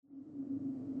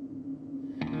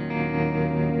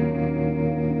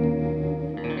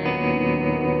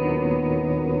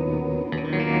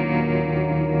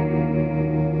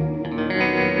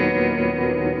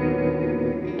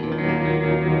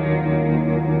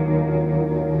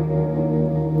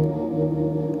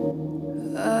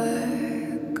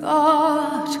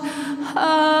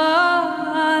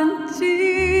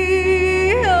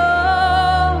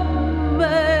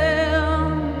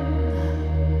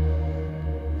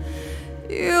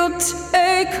You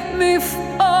take me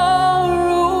far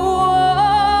away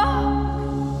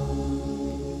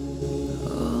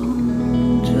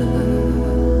under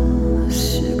the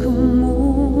sycamore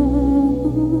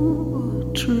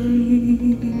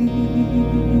trees.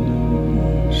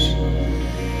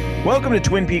 Welcome to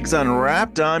Twin Peaks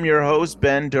Unwrapped. I'm your host,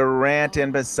 Ben Durant,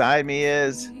 and beside me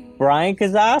is Brian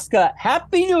Kazaska.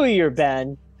 Happy New Year,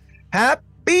 Ben.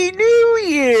 Happy New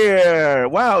Year!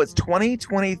 Wow, it's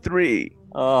 2023.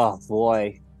 Oh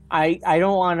boy, I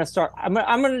don't want to start. I'm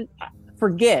gonna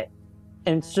forget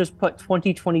and just put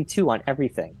 2022 on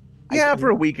everything. Yeah, for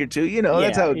a week or two,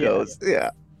 that's how it goes. Yeah.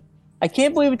 I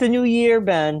can't believe it's a new year,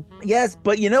 Ben. Yes,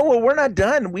 but you know what? We're not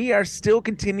done. We are still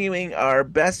continuing our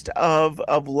best of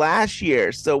last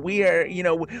year. So we are,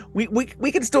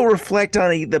 we can still reflect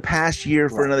on the past year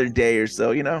for another day or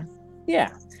so, Yeah,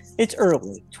 it's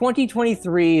early.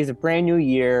 2023 is a brand new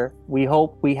year. We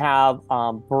hope we have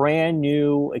brand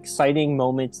new, exciting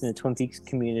moments in the Twin Peaks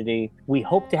community. We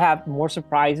hope to have more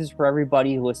surprises for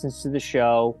everybody who listens to the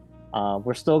show.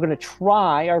 We're still going to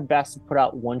try our best to put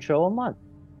out one show a month.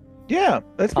 Yeah,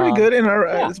 that's pretty good. And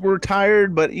we're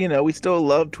tired, but we still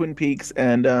love Twin Peaks,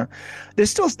 and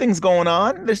there's still things going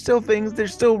on. There's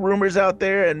still rumors out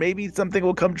there, and maybe something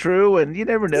will come true, and you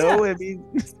never know. Yeah. I mean,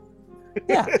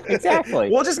 yeah, exactly.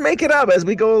 We'll just make it up as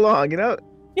we go along,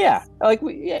 Yeah,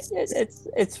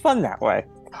 it's fun that way.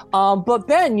 But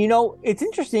Ben, it's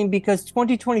interesting because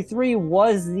 2023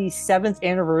 was the 7th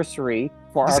anniversary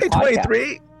for our podcast.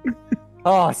 23?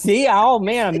 Oh, see? Oh,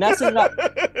 man, I'm messing up.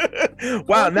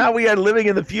 Wow, now we are living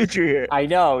in the future here. I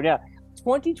know, yeah.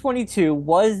 2022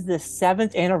 was the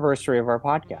 7th anniversary of our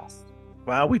podcast.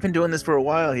 Wow, we've been doing this for a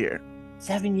while here.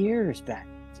 7 years, Ben.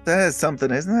 That is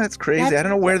something, isn't that? That's crazy. I don't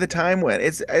know where the time went.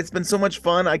 It's been so much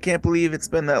fun. I can't believe it's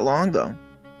been that long, though.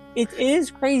 It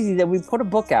is crazy that we put a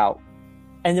book out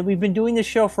and that we've been doing this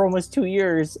show for almost 2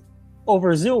 years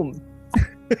over Zoom.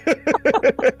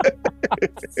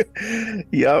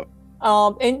 Yep.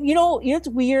 And it's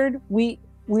weird. We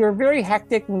were very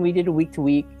hectic when we did a week to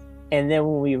week, and then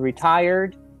when we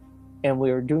retired and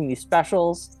we were doing these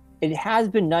specials, it has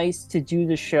been nice to do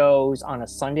the shows on a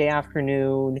Sunday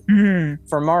afternoon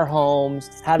from our homes,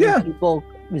 having people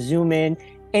Zoom in,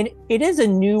 and it is a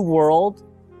new world.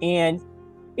 And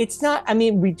it's not. I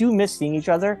mean, we do miss seeing each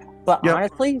other, but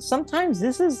honestly, sometimes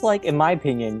this is, like, in my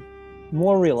opinion,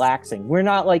 more relaxing. We're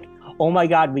not like, oh my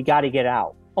God, we got to get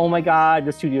out. Oh my God,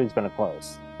 the studio is going to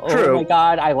close. True. Oh my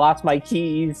God, I lost my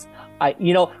keys.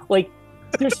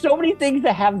 There's so many things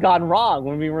that have gone wrong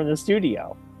when we were in the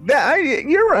studio. Yeah,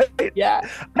 you're right. Yeah,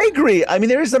 I agree. I mean,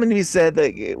 there is something to be said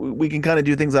that we can kind of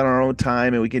do things on our own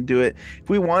time, and we can do it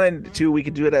if we wanted to. We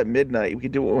could do it at midnight. We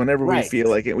could do it whenever we feel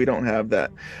like it. We don't have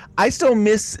that. I still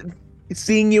miss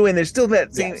seeing you, and there's still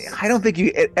that same. Yes. I don't think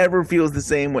it ever feels the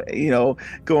same way,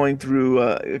 going through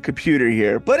a computer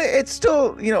here. But it's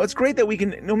still, it's great that we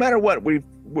can, no matter what, we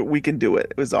can do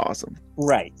it. It was awesome.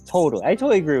 Right. Totally. I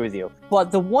totally agree with you. But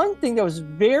the one thing that was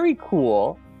very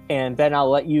cool, and Ben,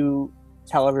 I'll let you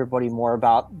tell everybody more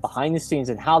about behind the scenes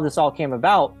and how this all came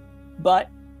about. But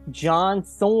John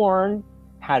Thorne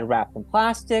had Wrapped in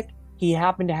Plastic. He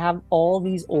happened to have all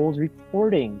these old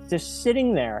recordings just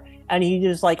sitting there. And he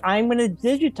just like, I'm going to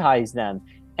digitize them.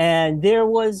 And there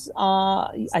was,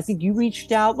 I think you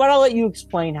reached out, but I'll let you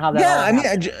explain how that. Yeah,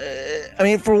 I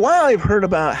mean, for a while I've heard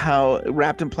about how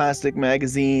Wrapped in Plastic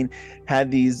magazine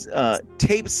had these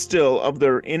tapes still of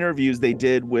their interviews they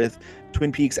did with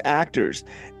Twin Peaks actors.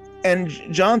 And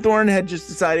John Thorne had just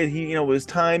decided it was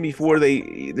time before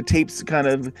the tapes kind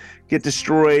of get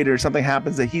destroyed or something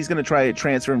happens that he's going to try to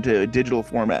transfer them to a digital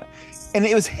format. And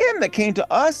it was him that came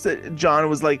to us that John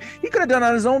was like, he could have done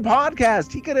on his own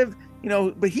podcast. He could have,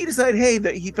 but he decided, hey,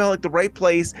 that he felt like the right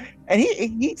place. And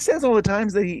he says all the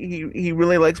times that he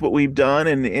really likes what we've done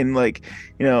and like,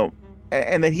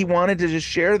 and that he wanted to just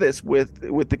share this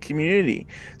with the community.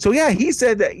 So yeah, he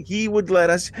said that he would let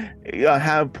us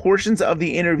have portions of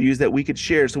the interviews that we could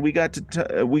share. So we got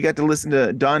to listen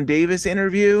to Don Davis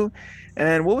interview,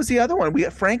 and what was the other one? We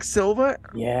got Frank Silva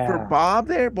for Bob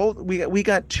there. Both we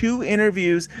got 2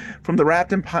 interviews from the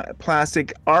Wrapped in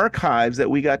Plastic archives that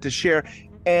we got to share,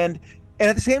 and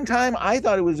at the same time, I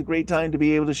thought it was a great time to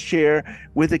be able to share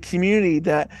with the community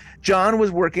that John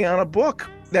was working on a book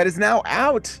that is now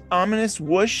out. Ominous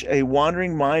Whoosh, A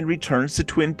Wandering Mind Returns to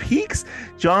Twin Peaks.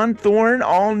 John Thorne,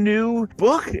 all new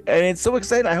book. And it's so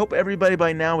exciting. I hope everybody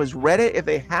by now has read it. If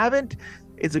they haven't,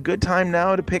 it's a good time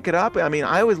now to pick it up. I mean,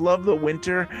 I always love the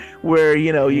winter where,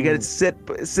 you get to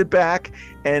sit back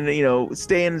and,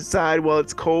 stay inside while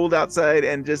it's cold outside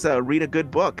and just read a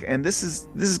good book. And this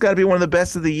has got to be one of the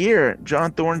best of the year.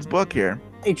 John Thorne's book here.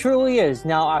 It truly is.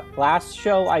 Now, last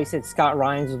show I said Scott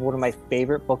Ryan's is one of my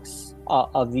favorite books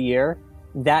of the year.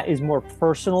 That is more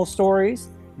personal stories.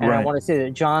 And I Right. want to say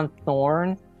that John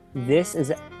Thorne, this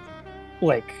is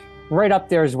like right up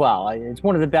there as well. It's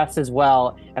one of the best as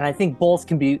well. And I think both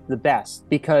can be the best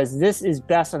because this is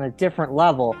best on a different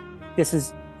level. This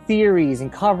is theories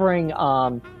and covering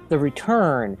the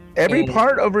return. Every And-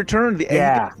 part of Return.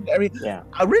 Yeah. Yeah.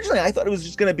 Originally, I thought it was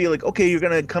just going to be like, okay, you're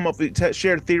going to come up with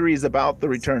share theories about the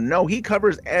Return. No, he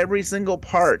covers every single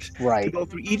part. To Right. go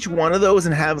through each one of those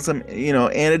and have some,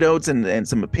 anecdotes and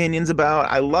some opinions about.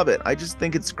 I love it. I just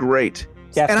think it's great.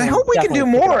 And I hope we can do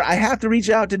more. I have to reach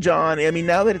out to John. I mean,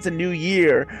 now that it's a new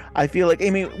year, I feel like,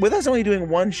 with us only doing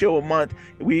one show a month,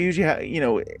 we usually have,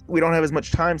 we don't have as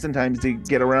much time sometimes to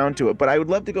get around to it. But I would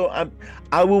love to go.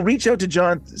 I will reach out to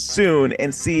John soon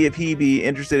and see if he'd be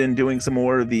interested in doing some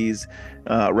more of these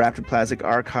Wrapped in Plastic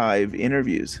archive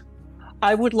interviews.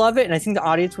 I would love it, and I think the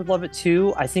audience would love it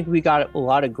too. I think we got a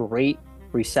lot of great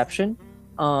reception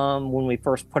when we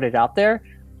first put it out there.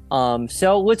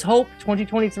 So let's hope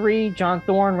 2023, John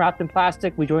Thorne, Wrapped in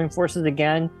Plastic, we join forces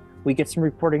again. We get some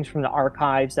recordings from the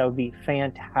archives. That would be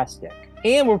fantastic.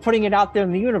 And we're putting it out there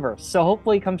in the universe. So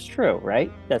hopefully it comes true,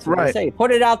 right? That's what I Right. say.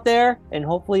 Put it out there and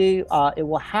hopefully it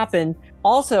will happen.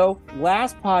 Also,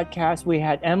 last podcast we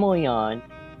had Emily on.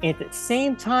 And at the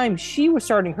same time she was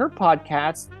starting her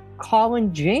podcast,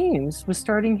 Colin James was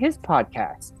starting his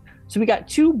podcast. So we got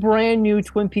two brand new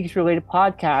Twin Peaks related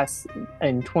podcasts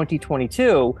in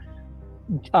 2022.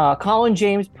 Colin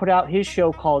James put out his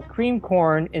show called Cream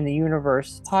Corn in the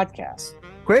Universe podcast.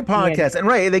 Great podcast, and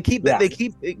right, they keep Yeah. they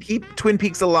keep Twin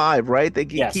Peaks alive, right? They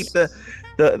keep, Yes. keep the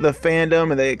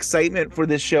fandom and the excitement for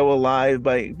this show alive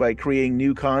by creating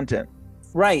new content.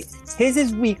 Right. His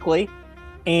is weekly,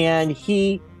 and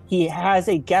he has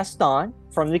a guest on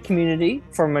from the community,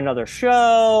 from another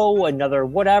show, another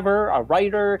whatever, a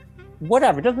writer,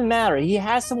 whatever, it doesn't matter. He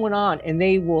has someone on and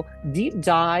they will deep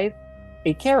dive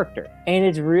a character, and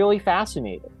it's really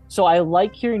fascinating. So I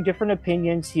like hearing different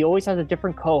opinions. He always has a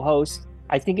different co-host.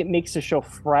 I think it makes the show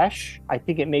fresh. I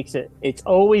think it's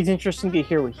always interesting to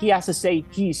hear what he has to say.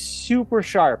 He's super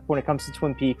sharp when it comes to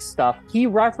Twin Peaks stuff. He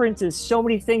references so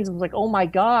many things. I was like, oh my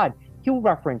God, he'll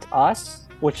reference us,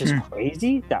 which is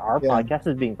crazy that our Yeah. podcast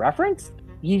is being referenced.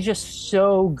 He's just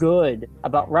so good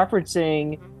about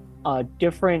referencing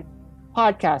different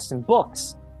podcasts and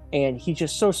books. And he's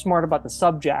just so smart about the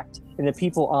subject. And the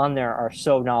people on there are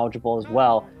so knowledgeable as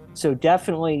well. So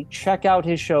definitely check out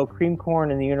his show, Cream Corn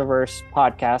in the Universe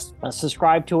podcast.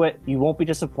 Subscribe to it. You won't be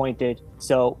disappointed.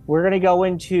 So we're going to go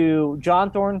into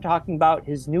John Thorne talking about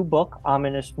his new book,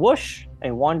 Ominous Whoosh,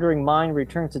 and Wandering Mind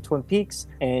Returns to Twin Peaks.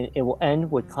 And it will end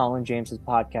with Colin James's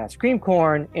podcast, Cream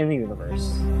Corn in the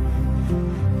Universe.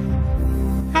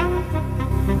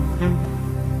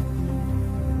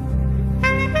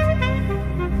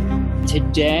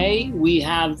 Today we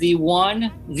have the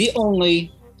one, the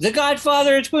only, the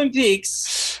Godfather of Twin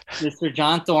Peaks, Mr.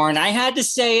 John Thorne. I had to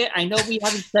say it. I know we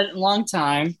haven't said it in a long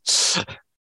time.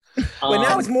 But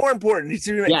now it's more important.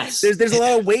 Yes. There's a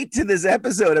lot of weight to this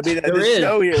episode. I mean, There this is.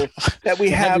 show here that we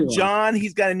have Everyone. John.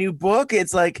 He's got a new book.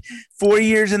 It's like 4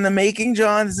 years in the making,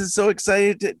 John. This is so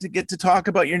excited to get to talk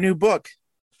about your new book.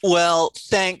 Well,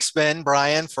 thanks, Ben,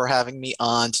 Brian, for having me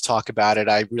on to talk about it.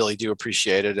 I really do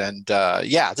appreciate it. And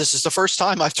yeah, this is the first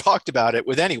time I've talked about it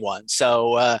with anyone.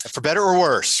 So for better or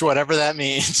worse, whatever that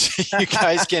means, you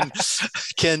guys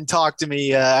can talk to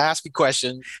me, ask me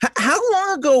questions. How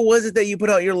long ago was it that you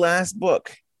put out your last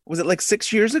book? Was it like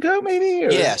 6 years ago, maybe?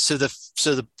 Or? Yeah. So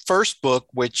the first book,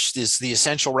 which is The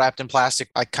Essential Wrapped in Plastic,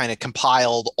 I kind of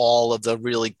compiled all of the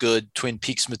really good Twin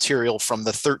Peaks material from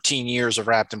the 13 years of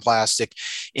Wrapped in Plastic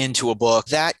into a book.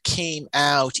 That came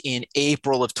out in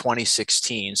April of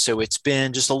 2016. So it's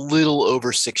been just a little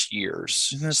over 6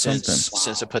 years Isn't that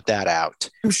since I put that out.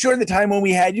 I'm sure the time when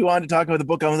we had you on to talk about the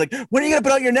book, I was like, when are you going to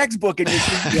put out your next book? And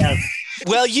Yes.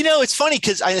 Well, it's funny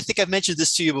because I think I've mentioned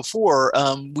this to you before.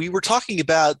 We were talking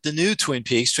about the new Twin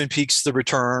Peaks, The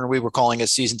Return. We were calling it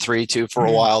season 3 too for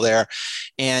a while there.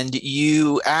 And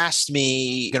you asked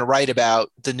me, going to write about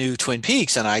the new Twin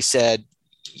Peaks. And I said,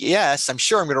 yes, I'm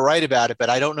sure I'm going to write about it, but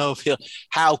I don't know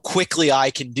how quickly I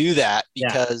can do that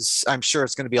because I'm sure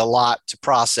it's going to be a lot to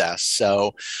process.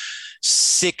 So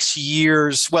 5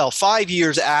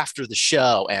 years after the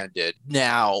show ended,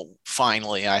 now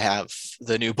finally I have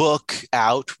the new book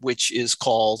out, which is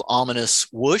called Ominous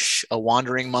Whoosh, A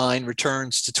Wandering Mind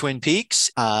Returns to Twin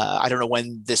Peaks. I don't know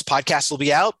when this podcast will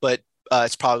be out, but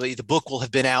it's probably, the book will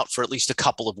have been out for at least a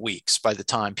couple of weeks by the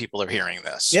time people are hearing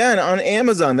this. Yeah, and on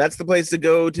Amazon, that's the place to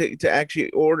go to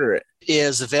actually order it.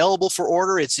 is available for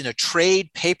order. It's in a trade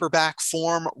paperback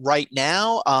form right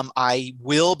now. I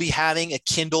will be having a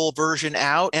Kindle version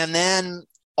out, and then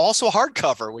also a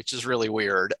hardcover, which is really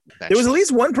weird. There was at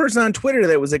least one person on Twitter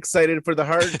that was excited for the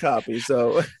hard copy.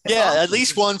 So yeah, at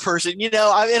least one person, and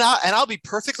I'll be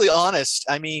perfectly honest.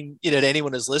 I mean, to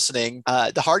anyone who's listening,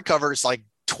 the hardcover is like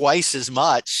twice as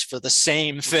much for the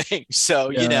same thing.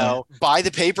 So, buy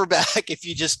the paperback if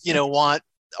you just, want,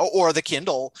 or the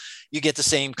Kindle, you get the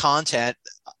same content.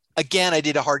 Again, I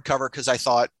did a hardcover because I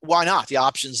thought, why not? The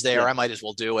option's there. I might as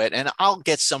well do it. And I'll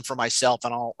get some for myself,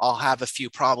 and I'll have a few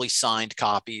probably signed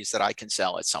copies that I can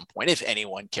sell at some point if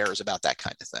anyone cares about that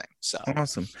kind of thing. So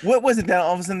awesome. What was it that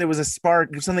all of a sudden there was a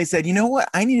spark? Suddenly said, you know what?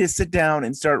 I need to sit down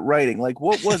and start writing. Like,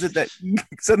 what was it that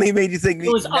suddenly made you think, it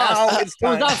was us. It's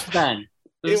time. It was us, Ben.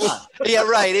 Yeah,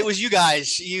 right. It was you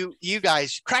guys. You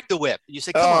guys cracked the whip. You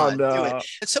said, come on, do it.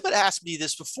 And someone asked me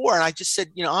this before, and I just said,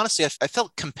 honestly, I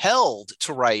felt compelled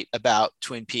to write about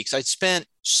Twin Peaks. I'd spent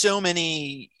so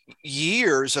many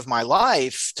years of my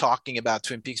life talking about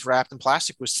Twin Peaks. Wrapped in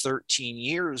Plastic was 13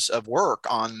 years of work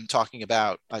on talking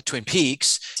about Twin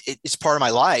Peaks. It's part of my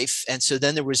life. And so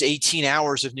then there was 18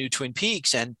 hours of new Twin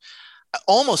Peaks, and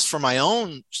almost for my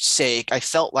own sake, I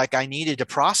felt like I needed to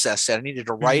process it. I needed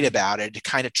to write about it, to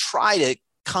kind of try to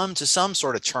come to some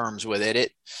sort of terms with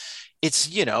it. It's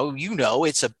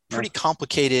it's a pretty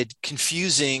complicated,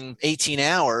 confusing 18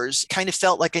 hours. Kind of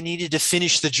felt like I needed to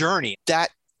finish the journey. That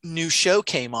new show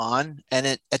came on, and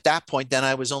at that point, then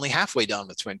I was only halfway done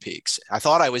with Twin Peaks. I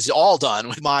thought I was all done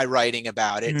with my writing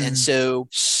about it. And so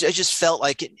I just felt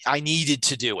like I needed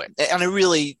to do it. And I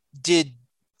really did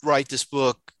write this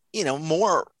book,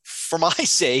 more for my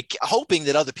sake, hoping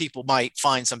that other people might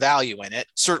find some value in it.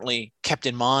 Certainly kept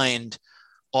in mind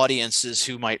audiences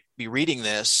who might be reading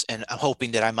this, and I'm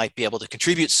hoping that I might be able to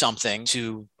contribute something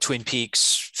to Twin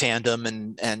Peaks fandom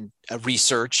and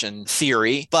research and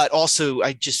theory, but also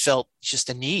I just felt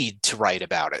a need to write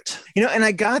about it. And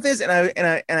I got this, and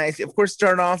I of course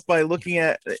started off by looking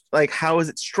at like how is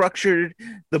it structured,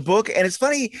 the book. And it's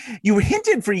funny, you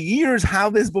hinted for years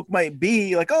how this book might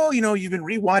be, like, you've been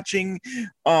rewatching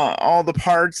all the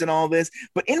parts and all this,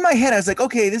 but in my head I was like,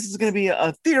 okay, this is going to be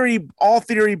a all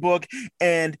theory book,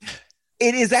 and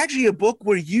it is actually a book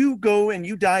where you go and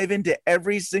you dive into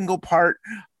every single part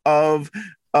of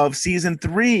season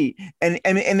 3, and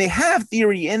they have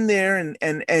theory in there,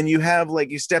 and you have, like,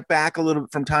 you step back a little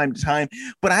bit from time to time,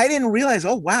 but I didn't realize,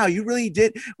 oh wow, you really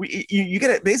did. You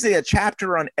get basically a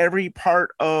chapter on every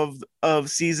part of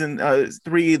season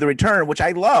 3, The Return, which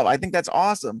I love. I think that's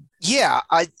awesome. Yeah,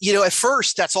 at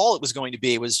first that's all it was going to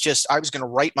be. It was just I was going to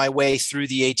write my way through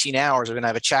the 18 hours. I'm going to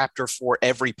have a chapter for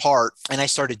every part, and I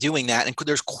started doing that. And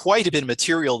there's quite a bit of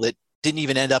material that didn't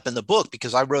even end up in the book,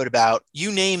 because I wrote about,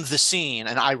 you name the scene,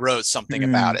 and I wrote something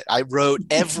about it. I wrote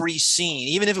every scene,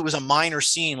 even if it was a minor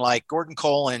scene, like Gordon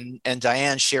Cole and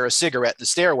Diane share a cigarette in the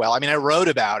stairwell. I mean, I wrote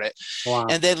about it. Wow.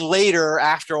 And then later,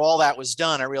 after all that was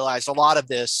done, I realized a lot of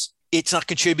this, it's not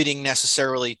contributing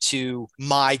necessarily to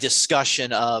my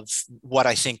discussion of what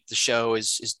I think the show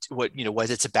is what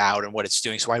it's about and what it's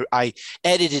doing. So I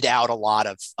edited out a lot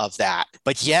of that.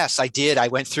 But yes, I did. I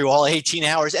went through all 18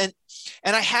 hours,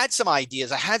 and I had some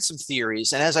ideas, I had some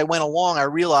theories. And as I went along, I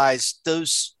realized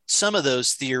some of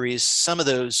those theories, some of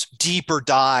those deeper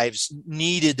dives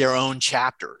needed their own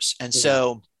chapters. And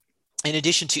so in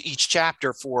addition to each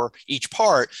chapter for each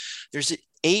part, there's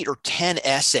 8 or 10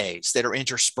 essays that are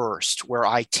interspersed where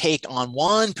I take on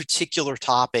one particular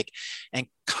topic and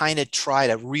kind of try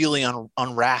to really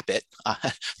unwrap it,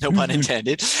 no pun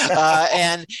intended.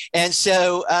 And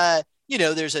so,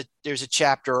 there's a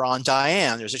chapter on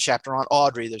Diane, there's a chapter on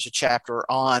Audrey, there's a chapter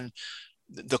on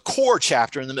the core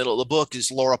chapter in the middle of the book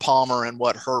is Laura Palmer and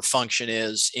what her function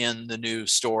is in the new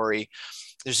story.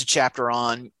 There's a chapter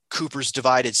on Cooper's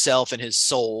divided self and his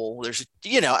soul. There's,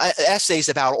 essays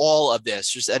about all of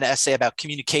this. There's an essay about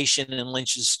communication and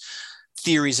Lynch's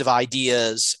theories of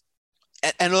ideas.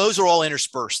 And those are all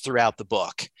interspersed throughout the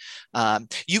book.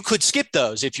 You could skip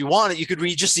those if you wanted. You could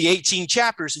read just the 18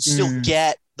 chapters and still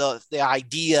get the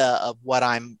idea of what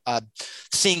I'm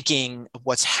thinking,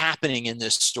 what's happening in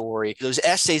this story. Those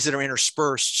essays that are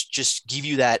interspersed just give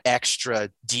you that extra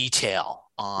detail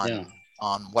on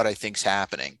what I think's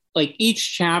happening. Like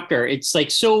each chapter, it's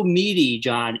like so meaty,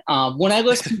 John. When I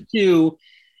listen to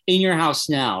In Your House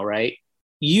Now, right?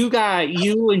 You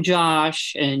and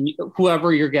Josh and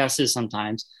whoever your guest is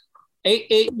sometimes,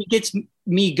 it gets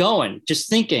me going, just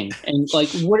thinking. And like,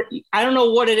 I don't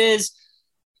know what it is.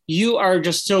 You are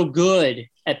just so good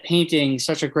at painting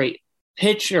such a great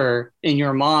picture in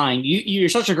your mind. You're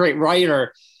such a great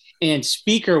writer. and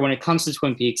speaker when it comes to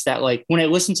Twin Peaks that like when I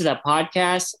listen to that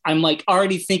podcast, I'm like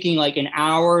already thinking like an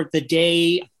hour the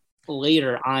day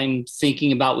later, I'm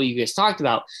thinking about what you guys talked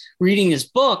about. Reading this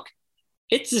book,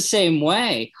 it's the same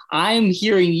way. I'm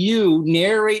hearing you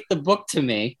narrate the book to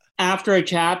me after a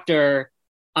chapter.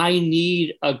 I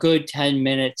need a good 10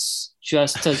 minutes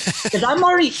just to, because I'm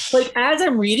already like, as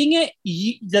I'm reading it,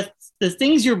 the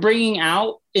things you're bringing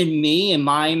out in me and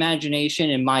my imagination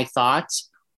and my thoughts,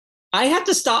 I have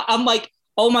to stop. I'm like,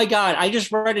 oh my God, I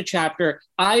just read a chapter.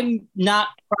 I'm not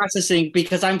processing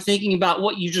because I'm thinking about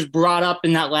what you just brought up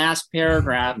in that last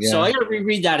paragraph. Yeah. So I got to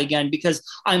reread that again because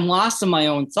I'm lost in my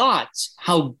own thoughts,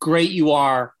 how great you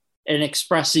are in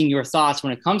expressing your thoughts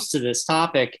when it comes to this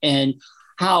topic and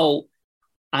how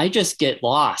I just get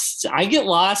lost. I get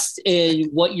lost in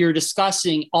what you're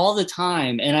discussing all the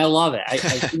time. And I love it. I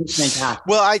think it's fantastic.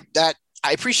 Well,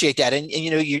 I appreciate that. And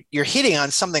you know, you're hitting on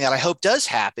something that I hope does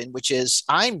happen, which is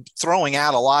I'm throwing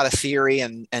out a lot of theory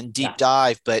and deep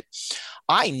dive, but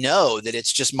I know that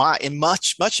it's just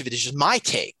much of it is just my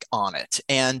take on it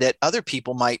and that other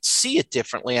people might see it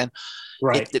differently. And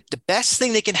Right. the best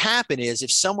thing that can happen is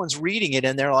if someone's reading it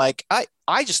and they're like,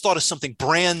 I just thought of something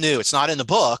brand new. It's not in the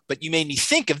book, but you made me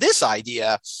think of this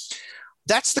idea.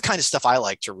 That's the kind of stuff I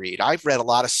like to read. I've read a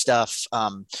lot of stuff.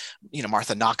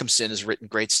 Martha Nachemson has written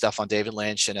great stuff on David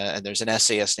Lynch, and there's an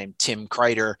essayist named Tim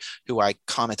Kreider who I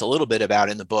comment a little bit about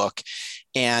in the book.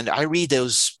 And I read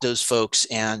those folks,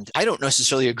 and I don't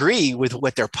necessarily agree with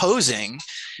what they're posing,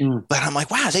 but I'm like,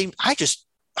 wow, I just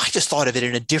thought of it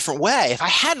in a different way. If I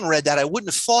hadn't read that, I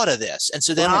wouldn't have thought of this. And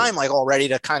so then I'm like all ready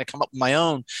to kind of come up with my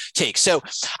own take. So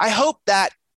I hope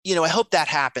that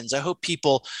happens. I hope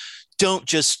people don't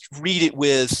just read it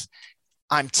with,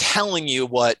 I'm telling you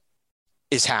what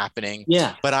is happening,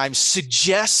 but I'm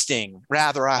suggesting,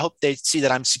 rather, I hope they see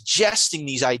that I'm suggesting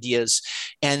these ideas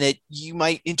and that you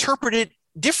might interpret it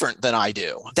different than I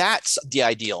do. That's the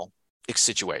ideal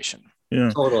situation.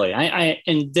 Yeah, totally.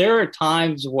 And there are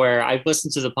times where I've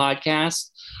listened to the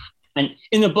podcast, and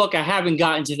in the book, I haven't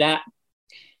gotten to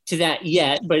that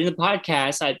yet. But in the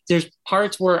podcast, there's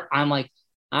parts where I'm like,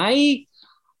 I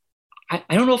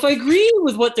don't know if I agree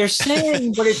with what they're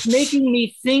saying, but it's making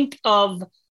me think of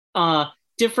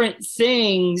different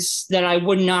things that I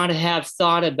would not have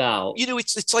thought about. You know,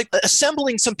 it's like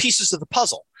assembling some pieces of the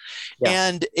puzzle. Yeah.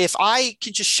 And if I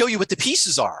can just show you what the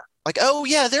pieces are, like, oh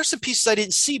yeah, there's some pieces I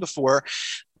didn't see before,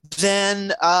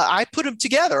 then I put them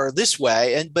together this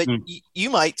way. But you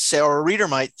might say, or a reader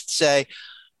might say,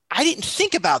 I didn't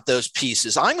think about those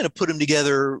pieces. I'm going to put them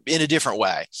together in a different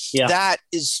way. Yeah. That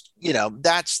is,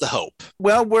 that's the hope.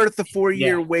 Well worth the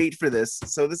 4-year wait for this.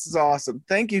 So this is awesome.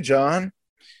 Thank you, John.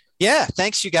 Yeah.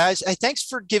 Thanks, you guys. Thanks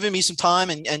for giving me some time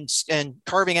and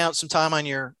carving out some time on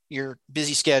your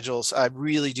busy schedules. I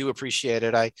really do appreciate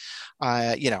it. I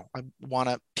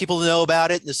want people to know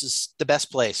about it. This is the best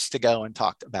place to go and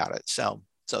talk about it. So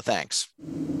thanks.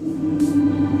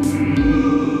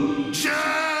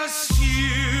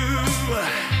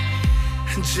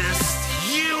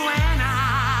 Just you and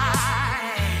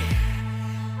I.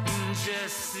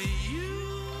 Just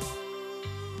you.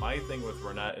 My thing with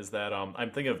Ronette is that I'm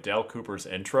thinking of Dale Cooper's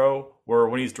intro, where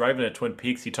when he's driving to Twin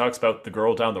Peaks, he talks about the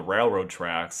girl down the railroad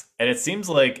tracks, and it seems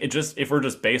like if we're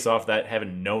just based off that,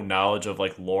 having no knowledge of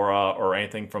like Laura or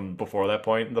anything from before that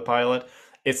point in the pilot,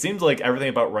 it seems like everything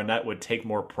about Ronette would take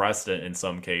more precedent in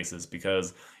some cases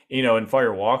because in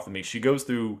Fire Walk with Me, she goes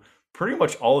through pretty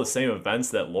much all the same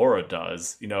events that Laura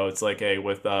does. It's like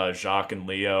with Jacques and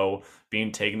Leo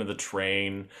being taken to the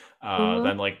train,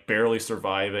 then like barely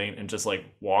surviving and just like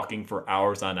walking for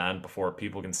hours on end before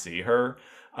people can see her.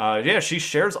 She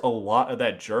shares a lot of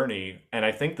that journey. And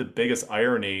I think the biggest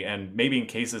irony, and maybe in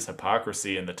cases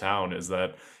hypocrisy in the town, is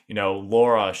that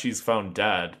Laura, she's found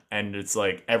dead, and it's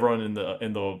like everyone in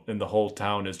the whole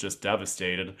town is just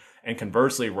devastated. And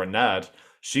conversely, Ronette,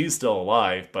 she's still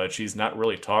alive, but she's not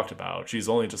really talked about. She's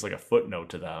only just like a footnote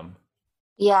to them.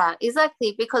 Yeah,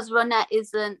 exactly. Because Ronette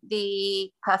isn't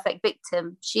the perfect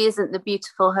victim. She isn't the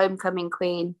beautiful homecoming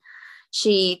queen.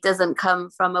 She doesn't come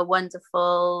from a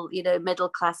wonderful,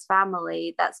 middle-class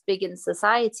family that's big in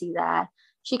society there.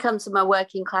 She comes from a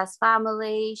working-class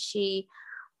family. She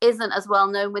isn't as well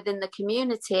known within the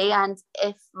community. And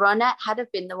if Ronette had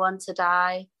have been the one to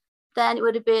die, then it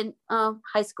would have been,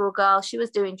 high school girl, she was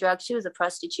doing drugs, she was a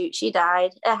prostitute, she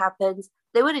died, it happens.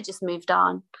 They would have just moved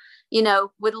on.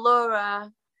 With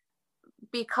Laura,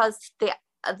 because the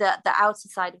outer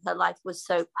side of her life was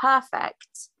so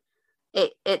perfect,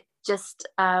 it just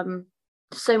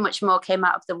so much more came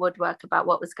out of the woodwork about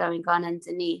what was going on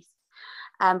underneath.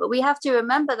 But we have to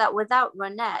remember that without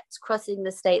Ronette crossing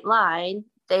the state line,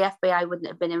 the FBI wouldn't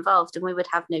have been involved, and we would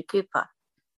have no Cooper.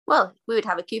 Well, we would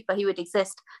have a Cooper. He would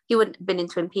exist. He wouldn't have been in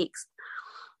Twin Peaks.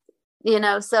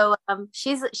 So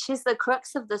she's the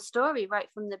crux of the story right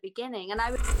from the beginning. And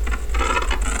I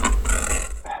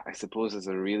suppose is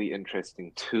a really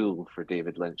interesting tool for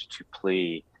David Lynch to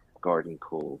play Gordon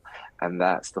Cole, and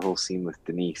that's the whole scene with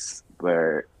Denise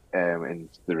where in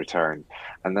The Return.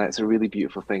 And that's a really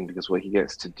beautiful thing, because what he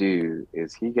gets to do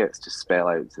is he gets to spell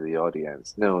out to the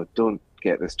audience, no, don't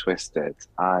get this twisted.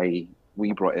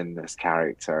 We brought in this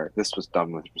character. This was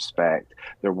done with respect.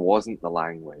 There wasn't the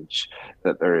language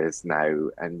that there is now,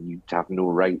 and you have no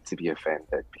right to be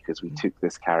offended, because we took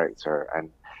this character and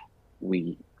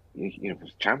we,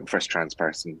 first trans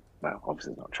person, well,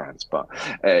 obviously not trans, but,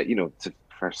 to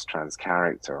first trans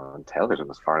character on television,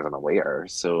 as far as I'm aware.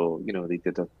 So, they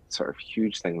did a sort of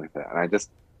huge thing with it. And I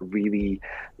just really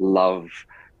love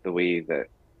the way that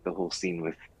the whole scene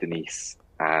with Denise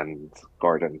and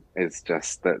Gordon is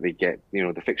just that they get,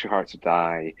 the fix your heart to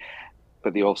die,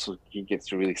 but he gets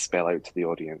to really spell out to the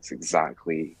audience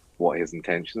exactly what his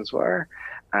intentions were.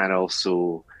 And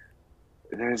also,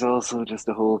 there's also just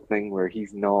a whole thing where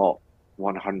he's not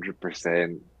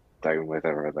 100% down with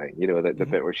everything, the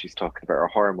bit where she's talking about her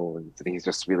hormones and he's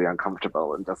just really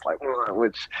uncomfortable and just like,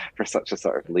 which for such a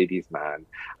sort of ladies' man,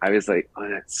 I was like, oh,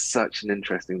 that's such an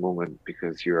interesting moment,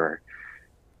 because we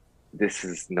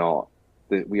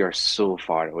are so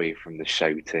far away from the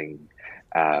shouting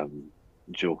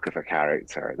joke of a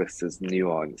character. This is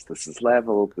nuanced, this is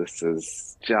leveled, this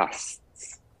is just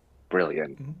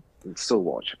brilliant. It's so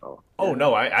watchable. Oh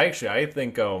no, I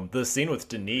think the scene with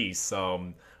Denise,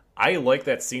 I like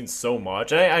that scene so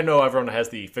much. I know everyone has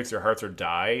the fix your hearts or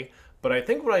die, but I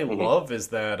think what I love is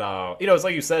that it's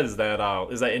like you said, is that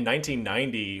in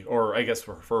 1990, or I guess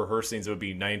for her scenes it would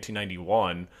be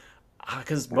 1991.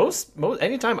 Because most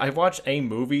anytime I've watched any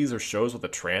movies or shows with a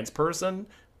trans person,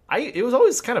 it was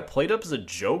always kind of played up as a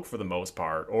joke for the most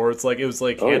part, or it was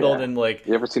handled in like.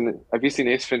 Have you seen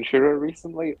Ace Ventura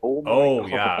recently? Oh my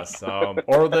God. Yes.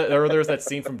 Or there's that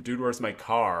scene from Dude, Where's My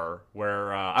Car,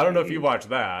 where I don't know if you watched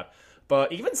that,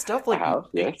 but even stuff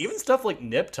like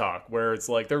Nip Tuck, where it's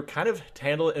like they're kind of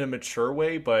handled in a mature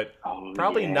way, but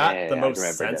probably not the most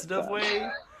sensitive way.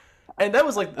 And that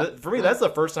was for me, that's the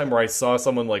first time where I saw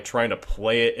someone like trying to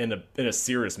play it in a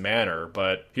serious manner.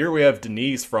 But here we have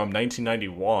Denise from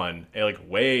 1991, and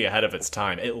way ahead of its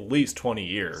time, at least 20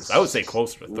 years. I would say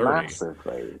closer to 30.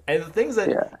 Massively. And the things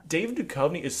that David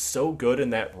Duchovny is so good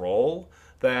in that role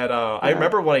that I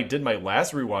remember when I did my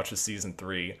last rewatch of season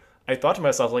 3, I thought to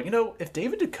myself, if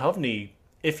David Duchovny,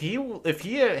 if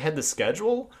he had the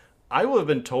schedule, I would have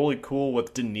been totally cool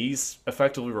with Denise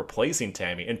effectively replacing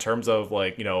Tammy in terms of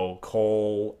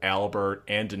Cole, Albert,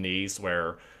 and Denise,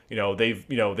 where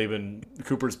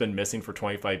Cooper's been missing for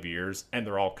 25 years and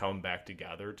they're all coming back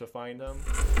together to find him.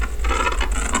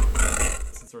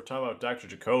 Since we're talking about Dr.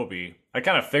 Jacoby, I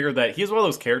kind of figured that he's one of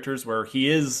those characters where he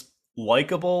is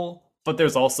likable, but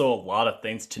there's also a lot of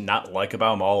things to not like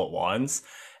about him all at once.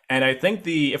 And I think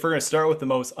if we're going to start with the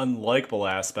most unlikable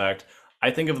aspect, I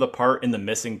think of the part in The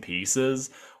Missing Pieces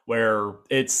where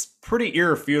it's pretty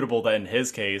irrefutable that in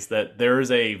his case that there is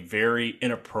a very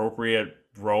inappropriate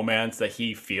romance that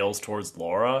he feels towards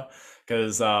Laura.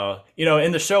 Because,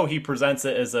 in the show, he presents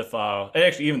it as if,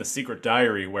 actually even The Secret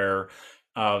Diary, where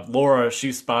Laura,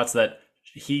 she spots that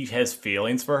he has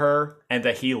feelings for her and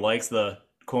that he likes the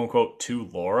quote-unquote two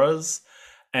Lauras.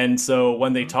 And so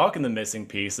when they talk in The Missing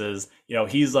Pieces,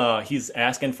 he's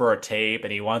asking for a tape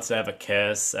and he wants to have a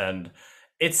kiss, and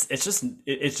it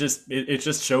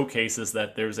just showcases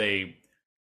that there's a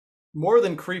more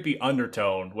than creepy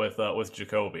undertone with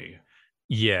Jacoby.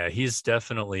 Yeah, he's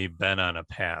definitely been on a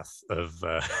path of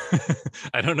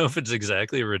I don't know if it's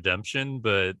exactly a redemption,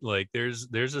 but there's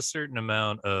a certain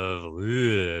amount of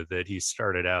that he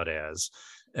started out as.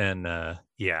 And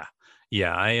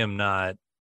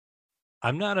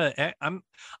I'm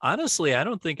honestly, I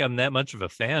don't think I'm that much of a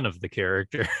fan of the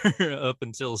character up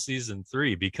until season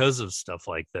 3 because of stuff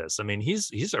like this. I mean,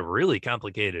 he's a really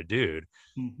complicated dude,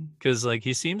 because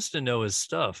he seems to know his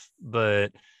stuff,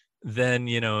 but then,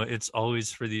 it's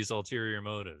always for these ulterior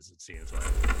motives, it seems like.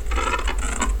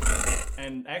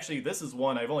 And actually, this is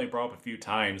one I've only brought up a few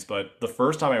times, but the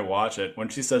first time I watch it, when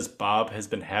she says Bob has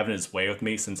been having his way with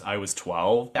me since I was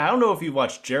 12, I don't know if you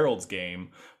watched Gerald's Game,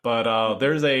 but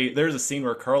there's a scene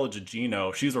where Carla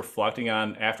Gugino, she's reflecting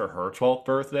on after her 12th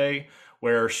birthday,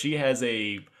 where she has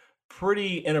a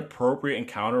pretty inappropriate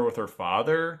encounter with her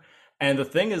father. And the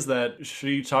thing is that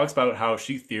she talks about how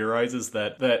she theorizes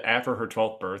that after her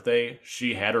 12th birthday,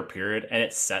 she had her period and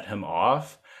it set him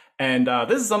off. And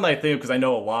this is something I think because I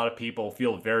know a lot of people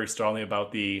feel very strongly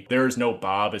about there's no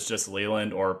Bob, it's just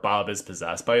Leland, or Bob is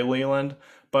possessed by Leland.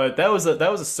 But that was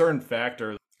a certain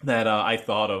factor that I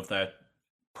thought of that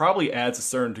probably adds a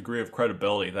certain degree of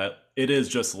credibility that it is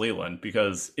just Leland,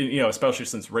 because, especially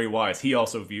since Ray Wise, he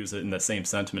also views it in the same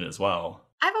sentiment as well.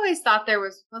 I've always thought there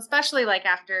was, especially like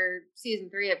after season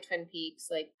 3 of Twin Peaks,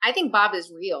 like I think Bob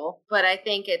is real, but I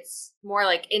think it's more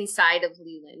like inside of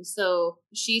Leland. So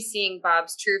she's seeing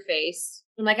Bob's true face.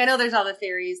 And like I know there's all the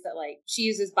theories that like she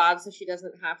uses Bob so she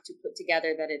doesn't have to put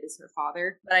together that it is her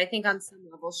father. But I think on some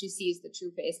level she sees the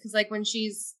true face. Because like when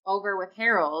she's over with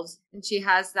Harold and she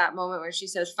has that moment where she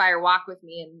says, "Fire, walk with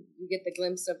me," and you get the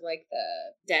glimpse of like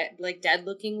the dead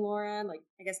looking Laura, like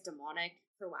I guess demonic,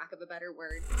 for lack of a better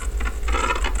word.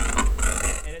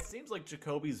 And it seems like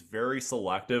Jacoby's very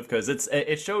selective because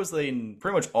it shows in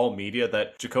pretty much all media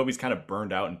that Jacoby's kind of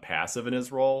burned out and passive in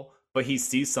his role, but he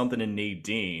sees something in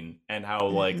Nadine and how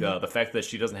like the fact that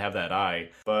she doesn't have that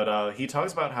eye. But he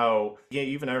talks about how he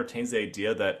even entertains the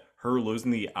idea that her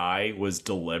losing the eye was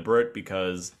deliberate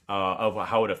because of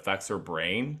how it affects her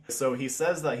brain. So he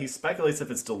says that he speculates if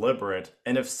it's deliberate,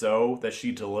 and if so, that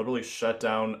she deliberately shut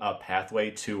down a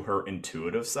pathway to her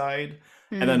intuitive side.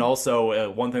 And then also,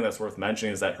 one thing that's worth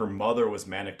mentioning is that her mother was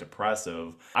manic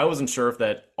depressive. I wasn't sure if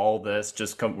that all this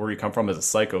just where you come from as a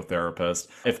psychotherapist,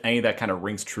 if any of that kind of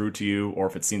rings true to you, or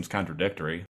if it seems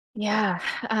contradictory. Yeah,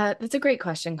 that's a great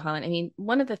question, Colin. I mean,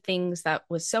 one of the things that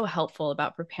was so helpful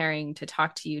about preparing to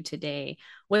talk to you today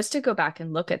was to go back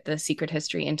and look at the secret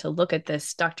history and to look at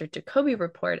this Dr. Jacoby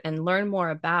report and learn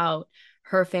more about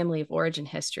her family of origin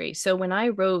history. So when I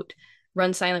wrote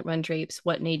Run Silent, Run Drapes,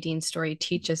 What Nadine's Story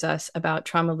Teaches Us About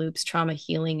Trauma Loops, Trauma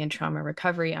Healing, and Trauma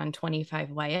Recovery on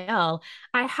 25YL,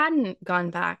 I hadn't gone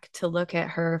back to look at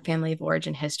her family of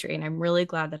origin history, and I'm really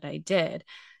glad that I did,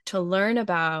 to learn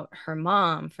about her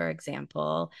mom, for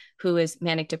example, who is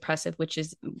manic depressive, which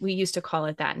is, we used to call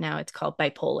it that, now it's called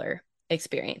bipolar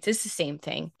experience. It's the same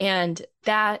thing. And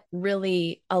that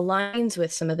really aligns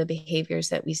with some of the behaviors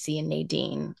that we see in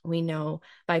Nadine. We know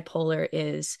bipolar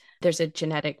there's a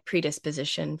genetic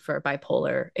predisposition for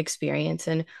bipolar experience.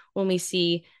 And when we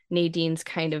see Nadine's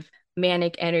kind of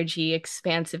manic energy,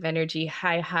 expansive energy,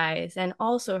 high highs, and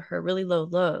also her really low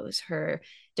lows, her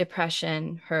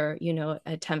depression, her,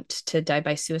 attempt to die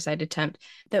by suicide attempt,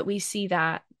 that we see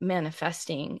that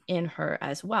manifesting in her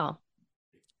as well.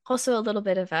 Also a little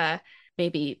bit of a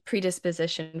maybe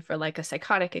predisposition for like a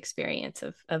psychotic experience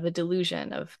of a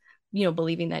delusion of,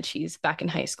 believing that she's back in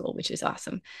high school, which is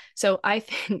awesome. So I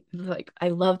think I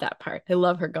love that part. I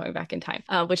love her going back in time,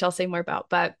 which I'll say more about.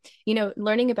 But,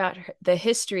 learning about the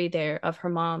history there of her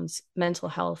mom's mental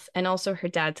health and also her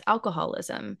dad's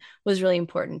alcoholism was really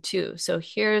important too. So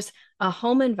here's a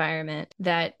home environment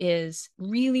that is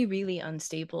really, really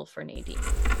unstable for Nadine.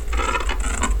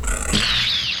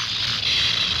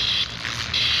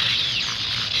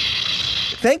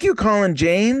 Thank you, Colin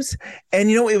James. And,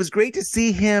 it was great to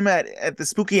see him at the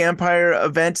Spooky Empire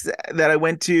event that I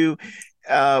went to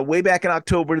way back in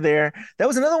October there. That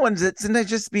was another one that sometimes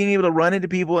just being able to run into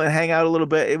people and hang out a little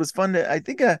bit. It was fun I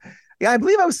think, I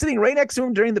believe I was sitting right next to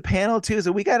him during the panel too.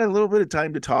 So we got a little bit of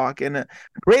time to talk, and a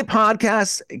great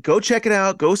podcast. Go check it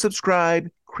out. Go subscribe.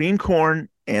 Cream Corn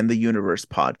and the Universe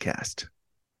podcast.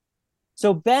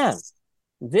 So Ben,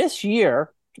 this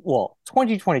year,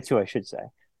 2022, I should say,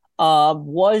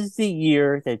 was the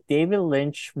year that David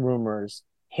Lynch rumors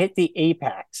hit the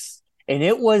apex, and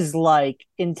it was like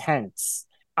intense.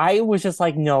 I was just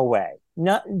like, no way,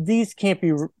 these can't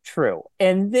be true.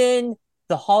 And then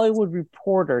the Hollywood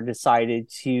Reporter decided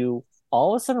to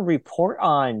all of a sudden report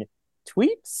on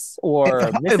tweets or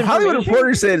if Hollywood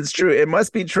Reporter said it's true, it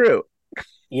must be true.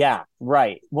 Yeah,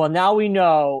 right. Well, now we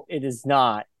know it is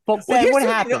not. But Ben, what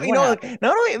happened?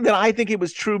 Not only that I think it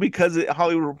was true because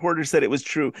Hollywood Reporter said it was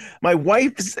true, my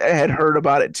wife had heard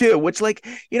about it too, which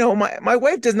my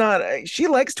wife does not, she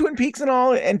likes Twin Peaks and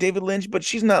all and David Lynch, but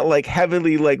she's not like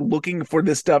heavily like looking for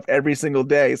this stuff every single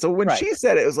day. So when she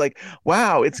said it was like,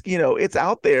 wow, it's, it's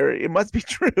out there. It must be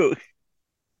true.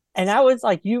 And I was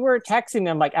like, you were texting me.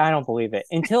 I'm like, I don't believe it.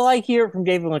 Until I hear it from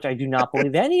David Lynch, I do not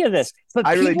believe any of this. But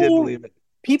I really did believe it.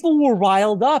 People were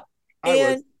riled up.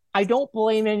 I don't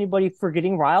blame anybody for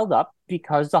getting riled up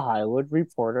because the Hollywood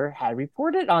Reporter had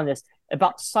reported on this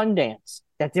about Sundance,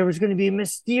 that there was going to be a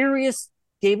mysterious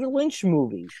David Lynch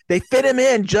movie. They fit him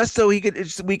in just so we could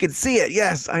see it.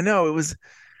 Yes, I know. It was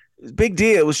a big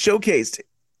deal. It was showcased.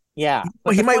 Yeah.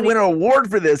 Well, he might win an award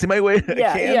for this. He might win.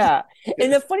 Yeah.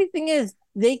 And the funny thing is,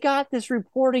 they got this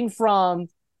reporting from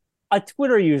a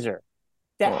Twitter user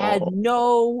that had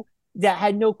no that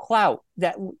had no clout,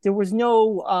 that there was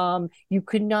no you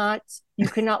could not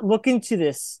look into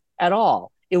this at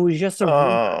all. It was just a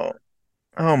rumor.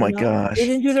 Oh my You know? gosh. They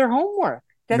didn't do their homework.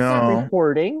 That's not No.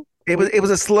 reporting. It was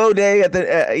a slow day at the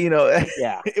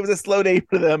Yeah. it was a slow day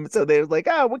for them, so they were like,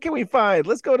 what can we find?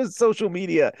 Let's go to social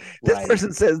media. This Right.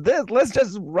 person says this, let's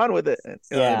just run with it.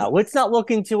 Yeah, let's not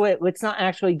look into it. Let's not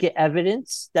actually get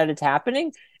evidence that it's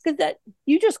happening, because that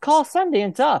you just call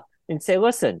Sundance up and say,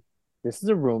 listen, this is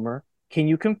a rumor. Can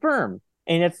you confirm?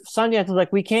 And if Sundance is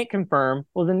like, we can't confirm,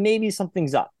 well, then maybe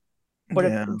something's up. But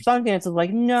Yeah. if Sundance is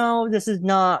like, no, this is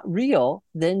not real,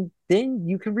 then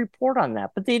you can report on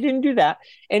that. But they didn't do that.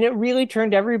 And it really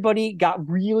got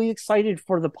really excited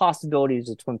for the possibilities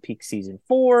of Twin Peaks season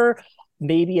 4,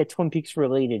 maybe a Twin Peaks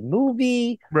related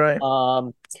movie. Right.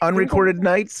 Unrecorded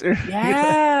nights.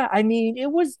 Yeah. I mean,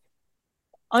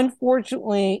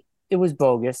 unfortunately, it was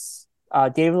bogus.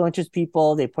 David Lynch's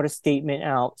people, they put a statement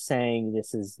out saying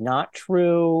this is not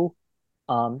true,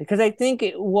 because I think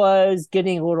it was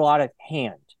getting a little out of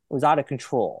hand. It was out of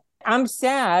control. I'm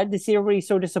sad to see everybody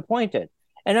so disappointed.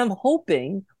 And I'm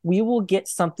hoping we will get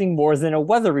something more than a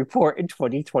weather report in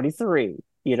 2023,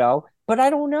 But I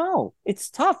don't know.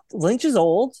 It's tough. Lynch is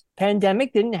old.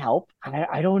 Pandemic didn't help.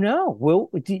 I don't know.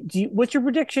 What's your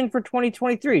prediction for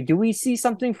 2023? Do we see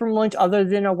something from Lynch other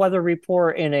than a weather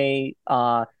report in a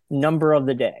number of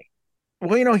the day?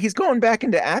 Well, he's going back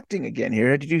into acting again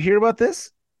here. Did you hear about this?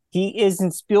 He is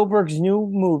in Spielberg's new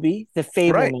movie, The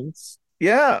Fabelmans.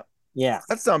 Right. Yeah.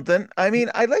 That's something. I mean,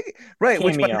 I like it. Right.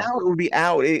 Which by Cameo. now it will be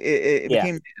out. It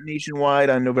became nationwide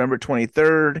on November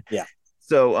 23rd. Yeah.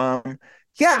 So,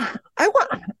 yeah, I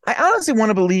honestly want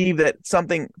to believe that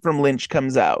something from Lynch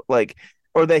comes out,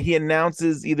 or that he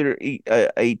announces either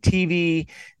a TV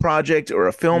project or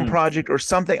a film project or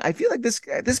something. I feel like this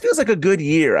feels like a good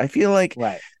year. I feel like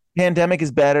Pandemic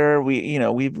is better.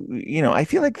 I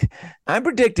feel like I'm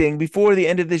predicting before the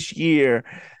end of this year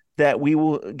that we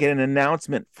will get an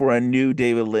announcement for a new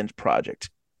David Lynch project.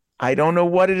 I don't know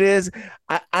what it is.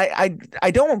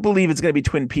 I don't believe it's going to be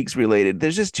Twin Peaks related.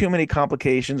 There's just too many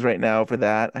complications right now for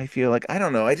that. I feel like, I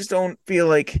don't know. I just don't feel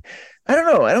like, I don't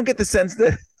know. I don't get the sense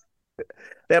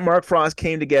that Mark Frost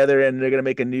came together and they're going to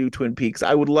make a new Twin Peaks.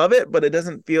 I would love it, but it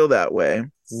doesn't feel that way.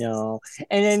 No.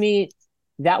 And I mean,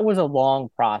 that was a long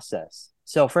process.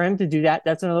 So for him to do that,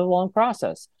 that's another long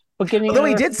process. But although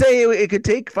he did say it could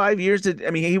take 5 years to. I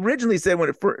mean, he originally said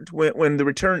when the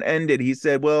return ended, he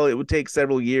said, "Well, it would take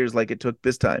several years, like it took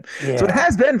this time." Yeah. So it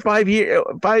has been 5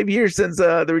 years since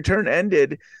the return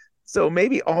ended. So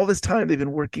maybe all this time they've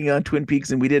been working on Twin Peaks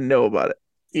and we didn't know about it.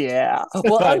 Yeah.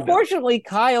 Well, unfortunately,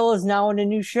 Kyle is now in a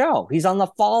new show. He's on the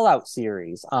Fallout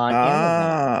series on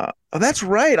Amazon. Oh, that's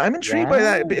right. I'm intrigued by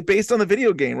that, based on the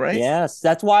video game, right? Yes,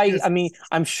 that's why. Yes. I mean,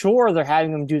 I'm sure they're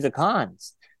having him do the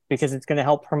cons, because it's going to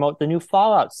help promote the new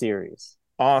Fallout series.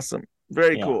 Awesome.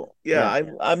 Very cool. Yeah.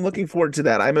 I'm looking forward to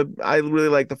that. I really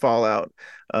like the Fallout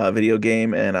video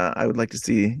game, and I would like to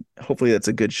see, hopefully that's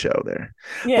a good show there.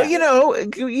 Yeah.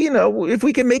 But if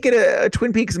we can make it a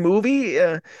Twin Peaks movie,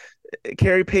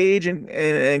 Carrie Page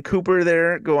and Cooper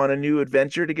there go on a new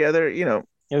adventure together, it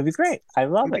would be great. I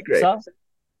love it. Great. So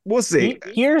we'll see.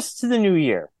 Here's to the new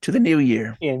year. To the new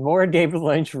year. And more David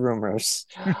Lynch rumors.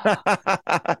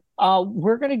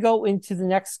 We're going to go into the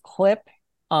next clip.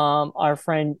 Our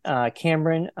friend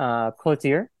Cameron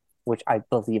Cloutier, which I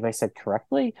believe I said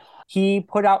correctly, he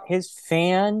put out his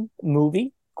fan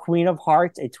movie, Queen of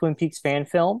Hearts, a Twin Peaks fan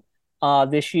film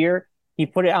this year. He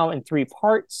put it out in 3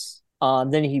 parts.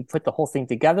 Then he put the whole thing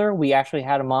together. We actually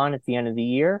had him on at the end of the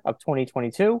year of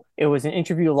 2022. It was an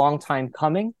interview a long time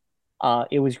coming.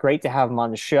 It was great to have him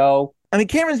on the show. I mean,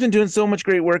 Cameron's been doing so much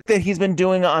great work that he's been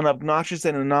doing on Obnoxious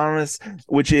and Anonymous,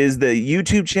 which is the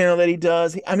YouTube channel that he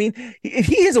does. I mean, if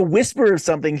he has a whisper of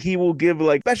something, he will give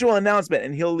special announcement,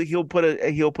 and he'll put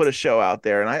a show out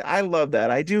there. And I love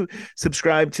that. I do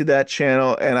subscribe to that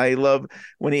channel, and I love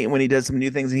when he does some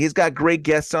new things. And he's got great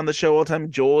guests on the show all the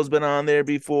time. Joel's been on there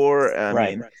before. I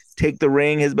mean, Take the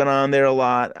Ring has been on there a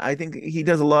lot. I think he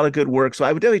does a lot of good work. So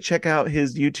I would definitely check out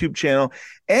his YouTube channel.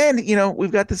 And,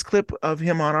 we've got this clip of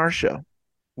him on our show.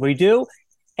 We do.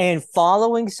 And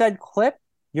following said clip,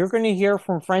 you're going to hear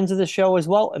from friends of the show as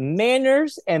well.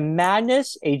 Manners and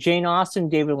Madness, a Jane Austen,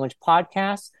 David Lynch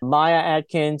podcast. Maya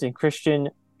Atkins and Christian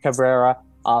Cabrera.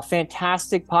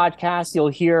 Fantastic podcast. You'll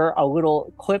hear a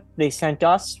little clip they sent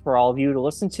us for all of you to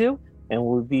listen to. And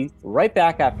we'll be right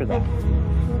back after that.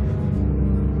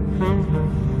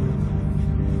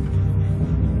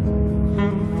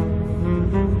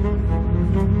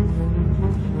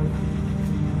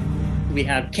 We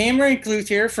have Cameron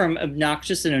Cloutier from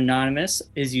Obnoxious and Anonymous,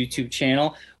 his YouTube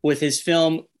channel, with his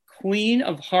film Queen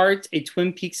of Hearts, a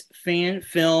Twin Peaks fan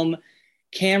film.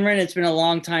 Cameron, it's been a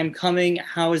long time coming.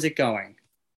 How is it going?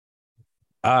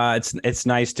 It's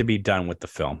nice to be done with the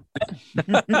film.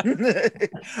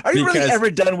 Are you really ever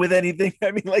done with anything?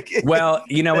 I mean, like, well,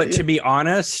 you know what? To be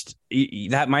honest,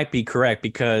 that might be correct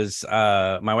because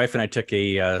my wife and I took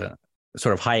a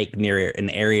sort of hike near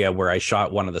an area where I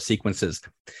shot one of the sequences,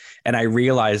 and I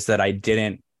realized that I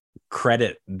didn't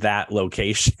credit that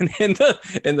location in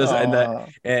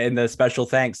the special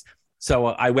thanks. So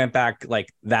I went back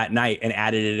like that night and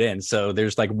added it in. So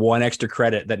there's like one extra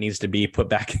credit that needs to be put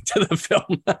back into the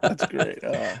film. That's great.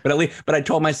 But I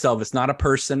told myself it's not a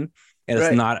person and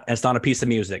it's not a piece of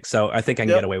music. So I think I can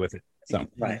get away with it. So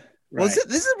right. Well,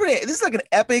 this is like an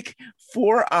epic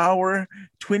 4-hour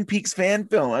Twin Peaks fan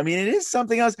film. I mean, it is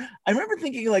something else. I remember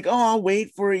thinking like, oh, I'll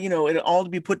wait for, it all to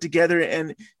be put together.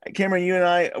 And Cameron, you and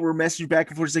I were messaging back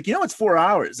and forth. It's like, it's 4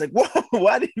 hours. Like, whoa,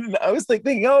 I was like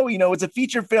thinking, it's a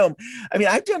feature film. I mean,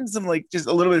 I've done some like just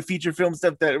a little bit of feature film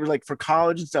stuff that were like for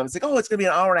college and stuff. It's like, it's going to be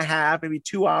an hour and a half, maybe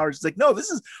 2 hours. It's like, no,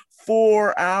 this is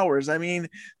 4 hours. I mean,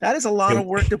 that is a lot of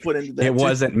work to put into that. It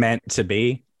wasn't meant to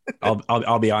be.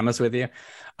 I'll be honest with you.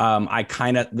 I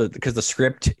kind of because the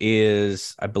script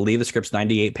is, I believe the script's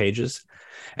 98 pages.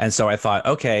 And so I thought,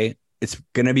 okay, it's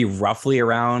going to be roughly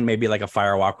around maybe like a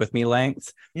Fire Walk with Me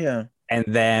length. Yeah. And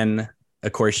then,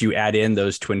 of course, you add in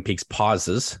those Twin Peaks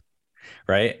pauses,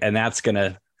 right? And that's going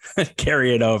to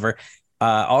carry it over.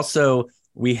 Also,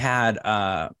 we had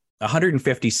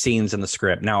 150 scenes in the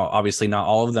script. Now, obviously, not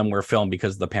all of them were filmed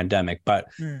because of the pandemic, but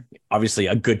obviously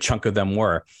a good chunk of them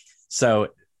were. So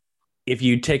if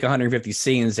you take 150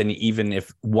 scenes and even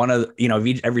if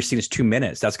every scene is 2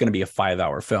 minutes, that's going to be a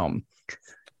 5-hour film.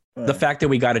 The fact that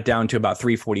we got it down to about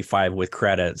 3:45 with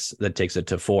credits, that takes it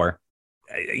to 4.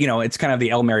 It's kind of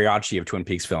the El Mariachi of Twin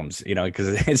Peaks films,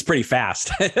 because it's pretty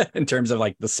fast in terms of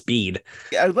like the speed.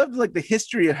 I love like the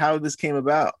history of how this came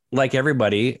about. Like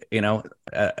everybody,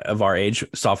 of our age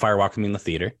saw Fire Walk with Me in the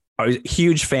theater. I was a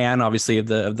huge fan, obviously, of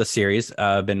the series.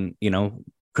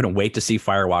 Couldn't wait to see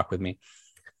Fire Walk with Me.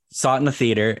 Saw it in the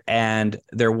theater, and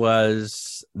there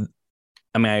was,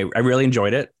 I really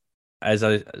enjoyed it. As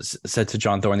I said to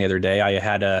John Thorne the other day, I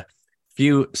had a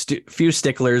few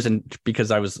sticklers, and because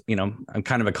I was, I'm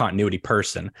kind of a continuity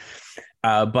person,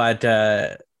 but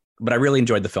I really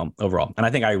enjoyed the film overall, and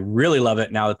I think I really love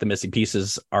it now that the missing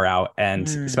pieces are out, and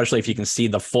especially if you can see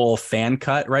the full fan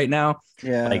cut right now,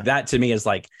 like that to me is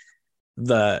like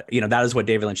that is what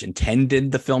David Lynch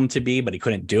intended the film to be, but he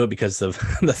couldn't do it because of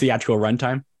the theatrical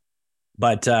runtime.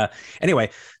 But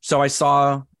anyway, so I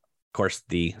saw, of course,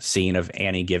 the scene of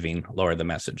Annie giving Laura the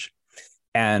message.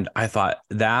 And I thought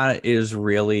that is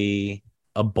really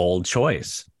a bold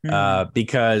choice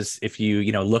because if you,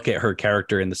 look at her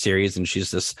character in the series, and she's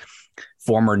this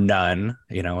former nun,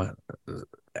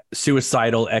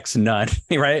 suicidal ex-nun,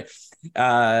 right?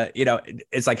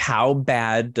 It's like, how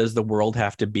bad does the world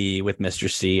have to be with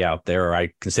Mr. C out there? Or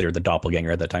I considered the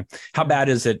doppelganger at that time. How bad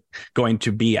is it going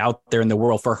to be out there in the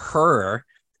world for her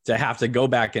to have to go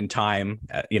back in time?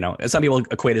 Some people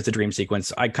equate it as a dream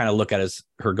sequence. I kind of look at it as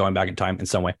her going back in time in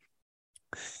some way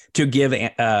to give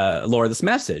Laura this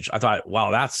message. I thought,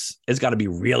 wow, it's got to be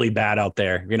really bad out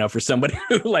there, for somebody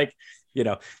who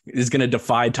is going to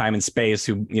defy time and space,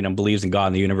 who, believes in God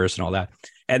and the universe and all that.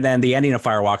 And then the ending of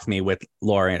Fire Walk with Me with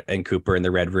Laura and Cooper in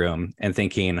the Red Room, and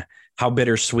thinking how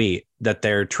bittersweet that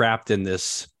they're trapped in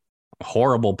this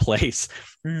horrible place,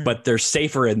 but they're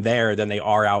safer in there than they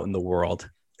are out in the world.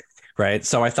 Right.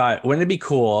 So I thought, wouldn't it be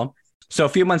cool? So a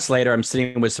few months later, I'm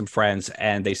sitting with some friends,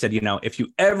 and they said, if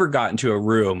you ever got into a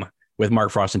room with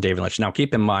Mark Frost and David Lynch, now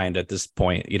keep in mind at this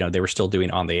point, they were still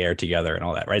doing On the Air together and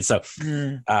all that. Right. So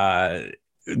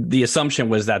the assumption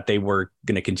was that they were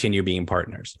going to continue being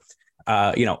partners.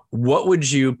 What would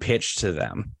you pitch to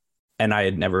them? And I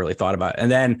had never really thought about it.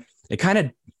 And then it kind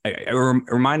of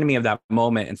reminded me of that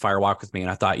moment in Fire Walk with Me. And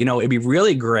I thought, it'd be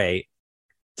really great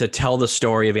to tell the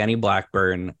story of Annie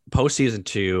Blackburn post season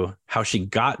 2, how she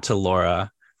got to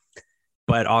Laura,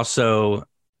 but also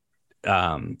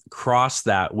cross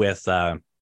that with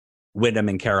Wyndham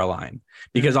and Caroline,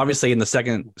 because obviously in the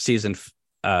second season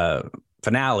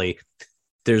finale,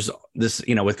 there's this,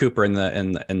 with Cooper in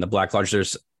the Black Lodge,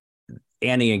 there's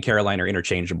Annie and Caroline are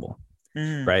interchangeable.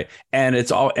 Right. And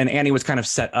and Annie was kind of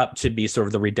set up to be sort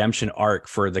of the redemption arc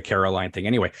for the Caroline thing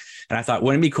anyway. And I thought,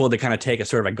 wouldn't it be cool to kind of take a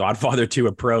sort of a Godfather 2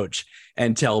 approach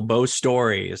and tell both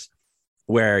stories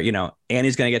where,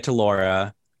 Annie's going to get to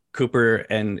Laura, Cooper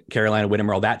and Caroline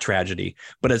Wyndham are all that tragedy,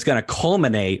 but it's going to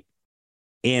culminate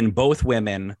in both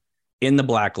women in the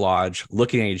Black Lodge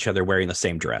looking at each other wearing the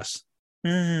same dress.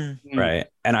 Right.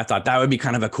 And I thought that would be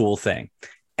kind of a cool thing.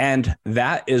 And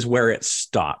that is where it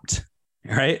stopped.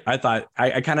 Right. I thought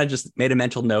I kind of just made a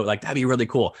mental note, like, that'd be really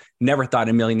cool. Never thought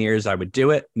in a million years I would do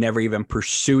it. Never even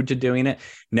pursued to doing it.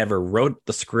 Never wrote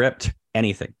the script,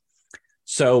 anything.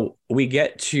 So we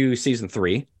get to season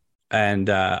 3, and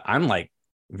I'm like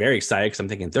very excited because I'm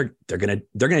thinking they're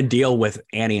gonna deal with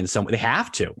Annie in some way. They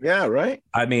have to. Yeah. Right.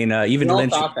 I mean, even We all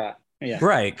Lynch. thought that. Yeah.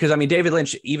 Right. Because I mean, David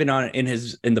Lynch, even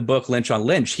in the book Lynch on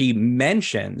Lynch, he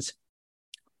mentions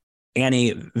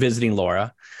Annie visiting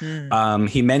Laura.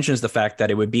 He mentions the fact that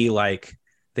it would be like,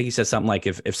 I think he said something like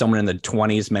if someone in the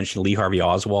 20s mentioned Lee Harvey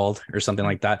Oswald or something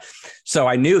like that. So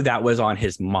I knew that was on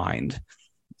his mind.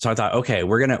 So I thought, okay,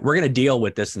 we're gonna deal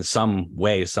with this in some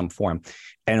way, some form.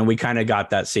 And we kind of got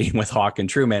that scene with Hawk and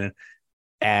Truman,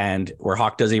 and where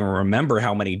Hawk doesn't even remember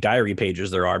how many diary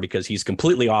pages there are because he's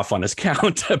completely off on his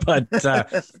count. But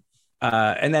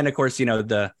and then of course,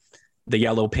 the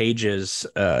yellow pages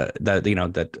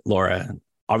that Laura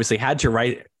obviously had to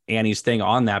write Annie's thing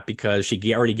on that because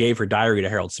she already gave her diary to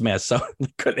Harold Smith, so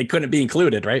they couldn't be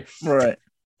included, right? Right.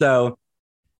 So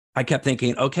I kept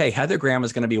thinking, okay, Heather Graham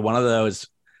is going to be one of those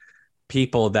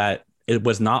people that it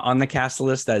was not on the cast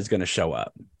list that is going to show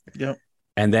up. Yep.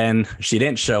 And then she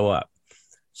didn't show up.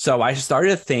 So I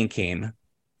started thinking,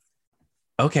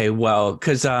 okay, well,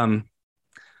 because I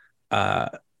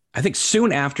think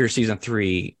soon after season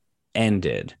 3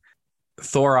 ended,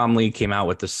 Thor Omley came out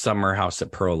with the Summer House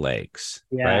at Pearl Lakes.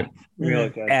 Yeah, right? really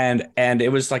good. And it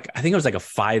was like, I think it was like a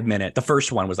 5-minute. The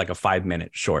first one was like a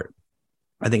 5-minute short.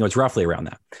 I think it was roughly around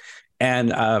that.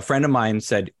 And a friend of mine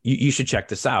said, you should check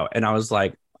this out. And I was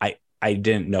like, I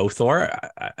didn't know Thor,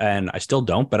 and I still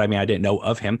don't, but I mean, I didn't know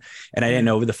of him, and I didn't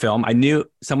know of the film. I knew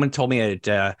someone told me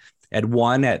at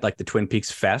one at like the Twin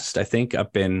Peaks Fest, I think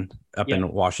up in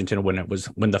Washington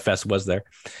when the fest was there.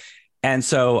 And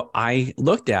so I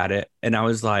looked at it and I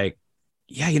was like,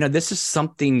 yeah, this is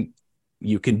something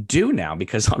you can do now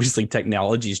because obviously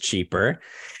technology is cheaper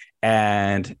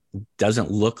and doesn't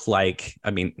look like,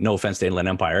 I mean, no offense to Inland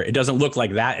Empire, it doesn't look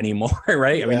like that anymore,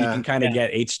 right? I mean, you can kind of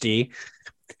get HD.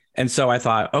 And so I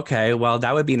thought, okay, well,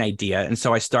 that would be an idea. And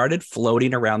so I started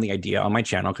floating around the idea on my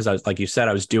channel because I was, like you said,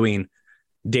 I was doing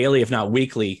daily, if not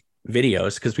weekly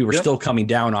videos because we were still coming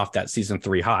down off that season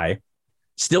 3 high,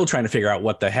 still trying to figure out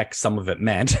what the heck some of it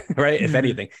meant, right? If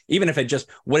anything, even if it just,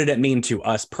 what did it mean to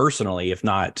us personally, if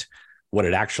not what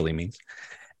it actually means?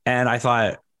 And I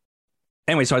thought,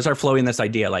 anyway, so I started floating this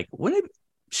idea, like,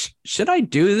 should I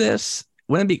do this?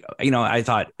 Wouldn't it be, I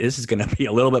thought this is going to be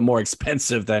a little bit more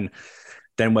expensive than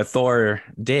what Thor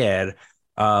did.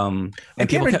 And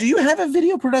Cameron, do you have a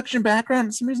video production background?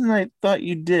 For some reason I thought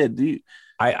you did. Do you?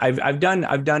 I've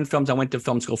done films. I went to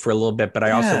film school for a little bit, but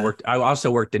I also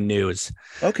worked in news.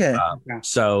 Okay.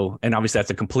 So, and obviously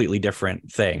that's a completely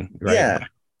different thing, right? Yeah.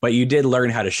 But you did learn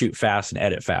how to shoot fast and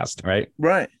edit fast, right?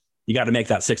 Right. You got to make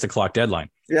that 6 o'clock deadline.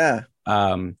 Yeah.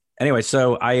 Anyway,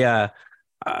 so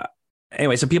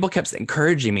so people kept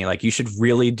encouraging me, like, you should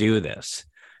really do this.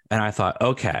 And I thought,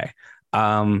 okay.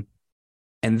 And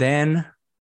then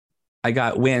I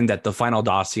got wind that the final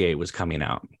dossier was coming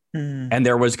out and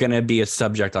there was going to be a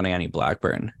subject on Annie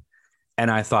Blackburn.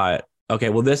 And I thought, okay,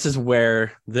 well, this is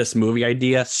where this movie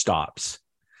idea stops,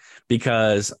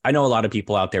 because I know a lot of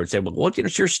people out there would say, well,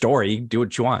 it's your story, do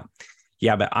what you want.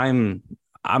 Yeah, but I'm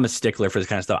a stickler for this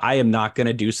kind of stuff. I am not going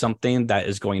to do something that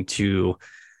is going to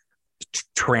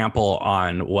trample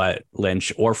on what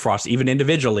Lynch or Frost, even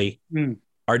individually,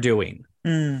 are doing.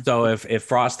 So if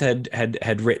Frost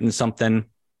had written something,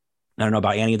 I don't know,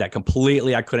 about Annie that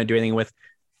completely I couldn't do anything with,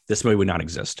 this movie would not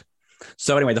exist.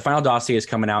 So anyway, the final dossier is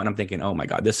coming out and I'm thinking, oh my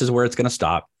God, this is where it's going to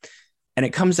stop. And it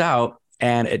comes out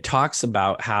and it talks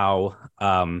about how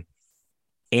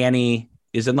Annie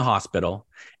is in the hospital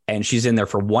and she's in there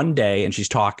for one day and she's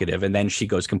talkative and then she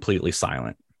goes completely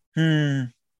silent.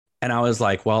 And I was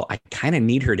like, well, I kind of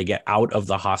need her to get out of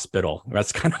the hospital.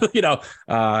 That's kind of,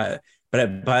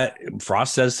 but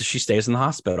Frost says she stays in the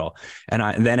hospital.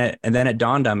 And then it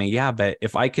dawned on me, yeah, but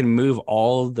if I can move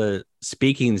all the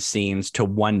speaking scenes to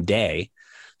one day,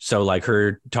 so like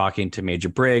her talking to Major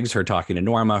Briggs, her talking to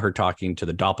Norma, her talking to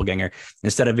the doppelganger,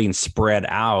 instead of being spread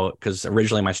out, because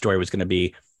originally my story was going to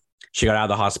be she got out of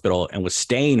the hospital and was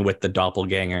staying with the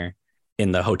doppelganger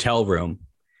in the hotel room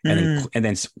and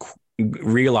then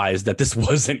realized that this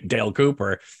wasn't Dale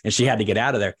Cooper and she had to get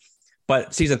out of there.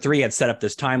 But season 3 had set up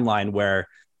this timeline where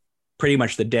pretty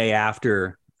much the day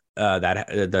after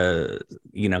Cooper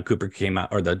came out,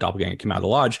 or the doppelganger came out of the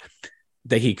lodge,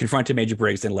 that he confronted Major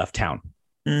Briggs and left town.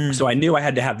 So I knew I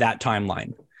had to have that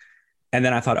timeline. And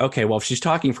then I thought, okay, well, if she's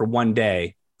talking for one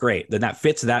day, great. Then that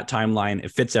fits that timeline.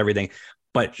 It fits everything.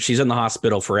 but she's in the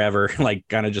hospital forever, like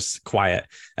kind of just quiet.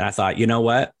 And I thought, you know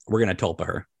what? We're going to tulpa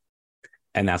her.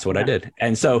 And that's what I did.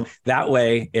 And so that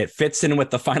way it fits in with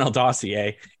the final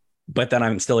dossier, but then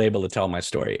I'm still able to tell my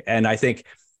story. And I think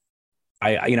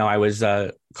I was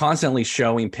constantly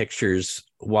showing pictures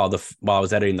while I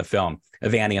was editing the film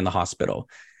of Annie in the hospital.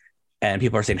 And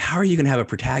people are saying, how are you going to have a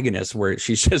protagonist where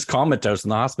she's just comatose in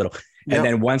the hospital? Yep. And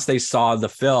then once they saw the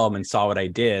film and saw what I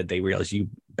did, they realized, you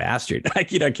bastard,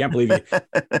 like, I can't believe it.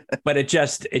 But it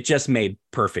just made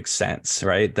perfect sense,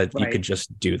 right? That you could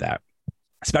just do that,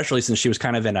 especially since she was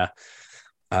kind of in a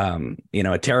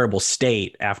terrible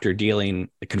state after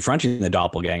confronting the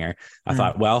doppelganger. I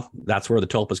thought, well, that's where the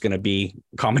tulpa is going to be,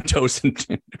 comatose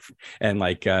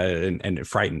and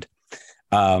frightened.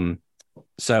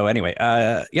 So anyway,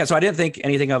 so I didn't think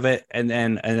anything of it. And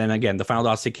then again, the final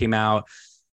dossier came out.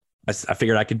 I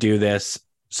figured I could do this.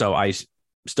 So I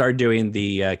started doing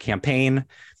the campaign.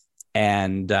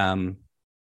 And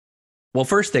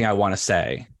first thing I want to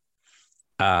say,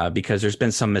 because there's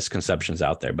been some misconceptions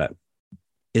out there, but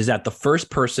is that the first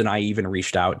person I even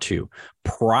reached out to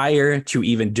prior to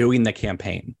even doing the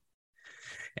campaign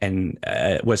and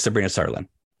was Sabrina Sarlin.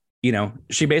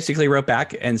 She basically wrote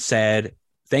back and said,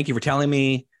 thank you for telling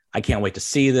me. I can't wait to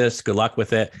see this. Good luck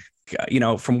with it.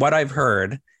 From what I've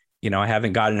heard, I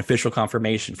haven't gotten official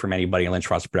confirmation from anybody in Lynch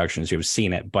Foster Productions who have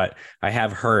seen it, but I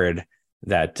have heard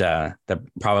that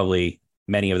probably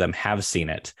many of them have seen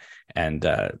it. And,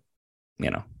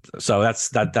 so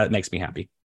that makes me happy.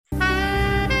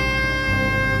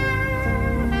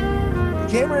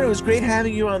 Cameron, it was great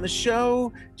having you on the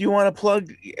show. Do you want to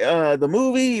plug the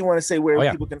movie? You want to say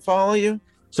where people can follow you?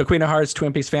 So Queen of Hearts,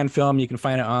 Twin Peaks fan film, you can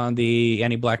find it on the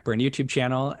Annie Blackburn YouTube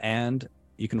channel, and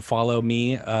you can follow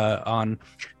me on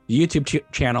the YouTube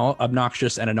channel,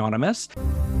 Obnoxious and Anonymous.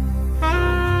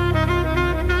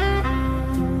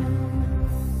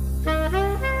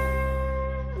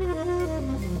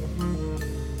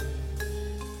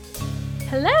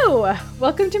 Hello,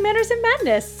 welcome to Manners and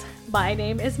Madness. My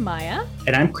name is Maya.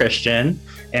 And I'm Christian,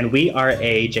 and we are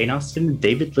a Jane Austen and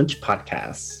David Lynch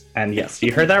podcast. And yes,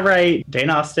 you heard that right. Jane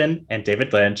Austen and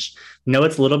David Lynch. No,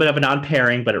 it's a little bit of an odd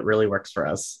pairing, but it really works for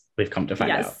us. We've come to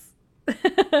find out.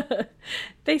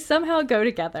 They somehow go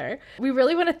together. We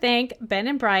really want to thank Ben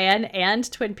and Brian and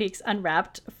Twin Peaks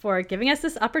Unwrapped for giving us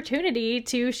this opportunity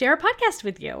to share a podcast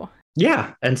with you.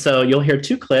 Yeah. And so you'll hear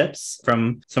 2 clips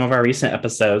from some of our recent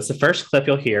episodes. The first clip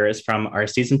you'll hear is from our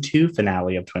season 2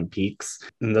 finale of Twin Peaks.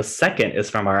 And the second is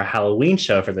from our Halloween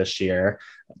show for this year,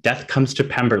 Death Comes to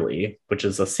Pemberley, which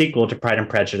is a sequel to Pride and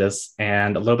Prejudice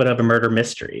and a little bit of a murder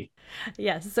mystery.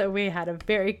 Yes. So we had a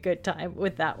very good time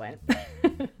with that one.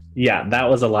 Yeah, that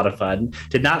was a lot of fun.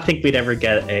 Did not think we'd ever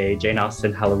get a Jane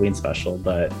Austen Halloween special,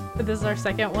 but this is our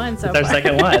second one. So it's our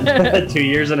second one, 2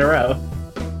 years in a row.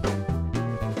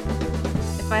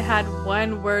 If I had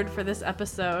one word for this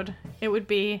episode, it would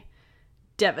be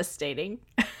devastating.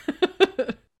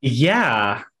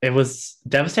 Yeah, it was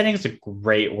devastating. Is a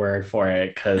great word for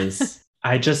it because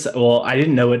I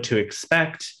didn't know what to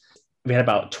expect. We had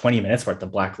about 20 minutes worth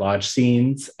of Black Lodge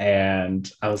scenes,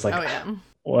 and I was like,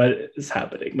 what is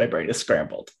happening? My brain is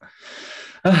scrambled.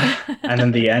 And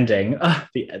then the ending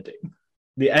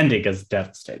is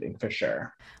devastating for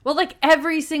sure. Well, like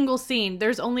every single scene,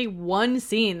 there's only one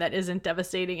scene that isn't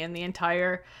devastating in the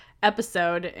entire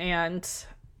episode. And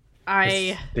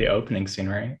It's the opening scene,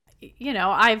 right?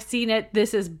 I've seen it.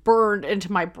 This is burned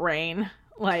into my brain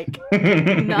like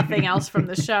nothing else from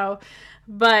the show.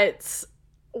 But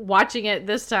watching it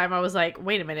this time, I was like,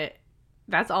 wait a minute.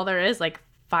 That's all there is? Like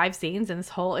 5 scenes in this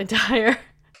whole entire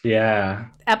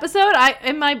episode?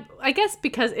 I guess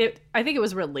because I think it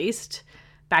was released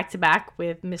back to back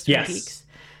with Mr. Peaks.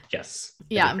 Yes.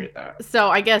 Yeah. So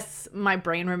I guess my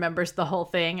brain remembers the whole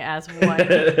thing as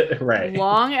one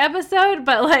long episode,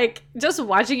 but like just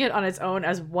watching it on its own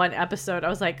as one episode, I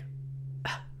was like,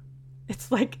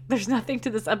 it's like there's nothing to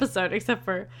this episode except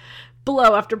for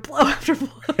blow after blow after blow.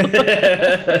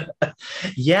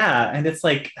 Yeah. And it's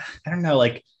like, I don't know,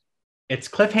 like it's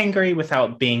cliffhangery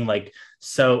without being like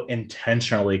so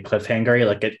intentionally cliffhangery.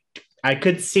 Like I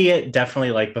could see it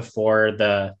definitely like before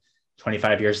the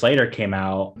 25 Years Later came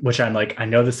out, which I'm like, I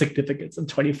know the significance of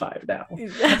 25 now.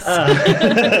 Yes.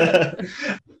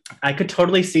 I could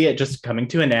totally see it just coming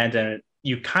to an end, and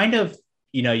you kind of,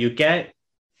 you get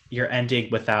your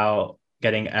ending without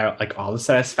getting like all the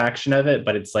satisfaction of it,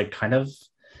 but it's like kind of,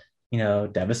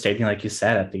 devastating, like you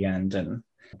said at the end. And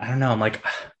I don't know, I'm like,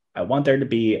 I want there to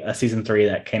be a season 3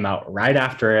 that came out right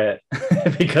after it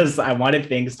because I wanted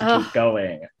things to keep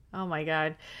going. Oh my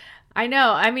God. I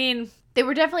know. I mean, they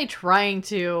were definitely trying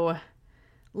to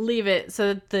leave it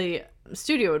so that the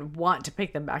studio would want to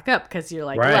pick them back up because you're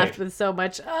like Right. left with so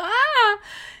much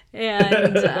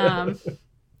and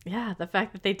yeah, the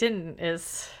fact that they didn't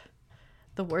is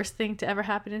the worst thing to ever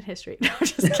happen in history. No, I'm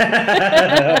just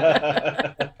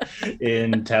kidding.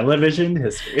 In television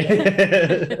history.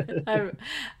 I'm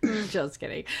just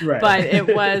kidding. Right. But it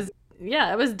was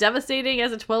devastating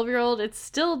as a 12-year-old. It's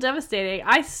still devastating.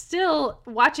 I still,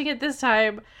 watching it this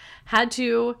time, had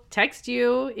to text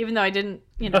you, even though I didn't,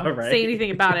 Right. say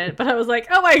anything about it. But I was like,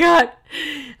 oh my God,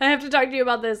 I have to talk to you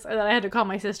about this. And then I had to call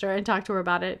my sister and talk to her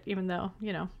about it, even though,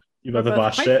 You we're both have both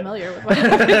watched quite it. familiar with what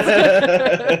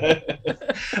happens.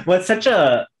 Well, it's such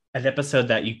an episode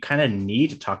that you kind of need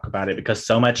to talk about it because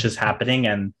so much is happening,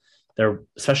 and they're,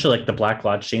 especially like the Black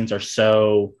Lodge scenes, are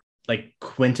so like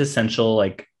quintessential,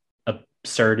 like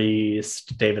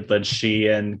absurdist David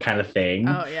Lynchian kind of thing.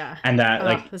 Oh yeah. And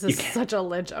that this you is can't- such a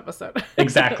Lynch episode.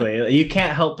 exactly, you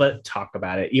can't help but talk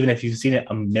about it, even if you've seen it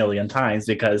a million times,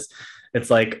 because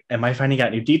it's like, am I finding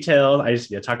out new details? I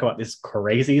just need to talk about this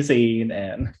crazy scene,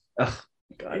 and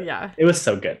God, Yeah. it was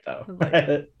so good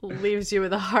though. Leaves you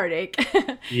with a heartache.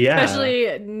 Yeah.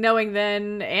 Especially knowing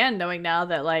then and knowing now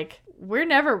that like we're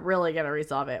never really going to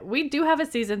resolve it. We do have a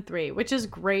season 3, which is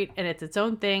great and it's its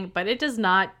own thing, but it does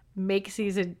not make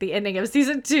the ending of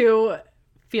season 2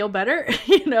 feel better.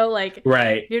 Like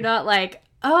Right. you're not like,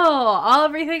 oh,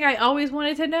 everything I always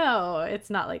wanted to know. It's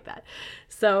not like that.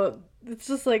 So it's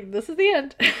just like, this is the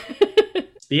end.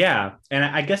 Yeah. And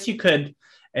I guess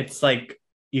it's like,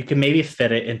 you can maybe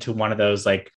fit it into one of those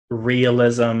like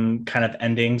realism kind of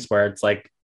endings where it's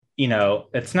like,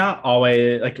 it's not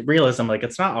always like realism, like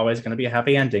it's not always going to be a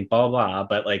happy ending, blah, blah, blah.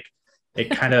 But like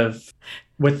it kind of,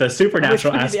 with the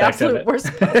supernatural aspect of it.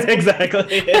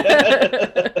 Exactly.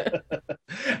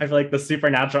 I feel like the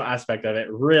supernatural aspect of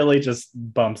it really just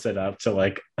bumps it up to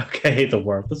like, okay, the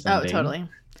world is ending. Oh, totally.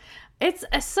 It's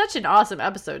such an awesome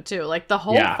episode too. Like the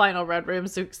whole final Red Room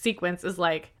sequence is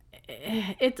like,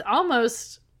 it's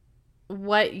almost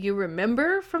what you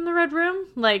remember from the Red Room.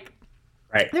 Like,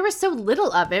 right. There was so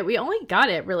little of it. We only got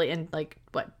it really in like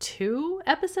 2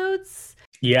 episodes?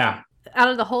 Yeah. Out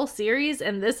of the whole series,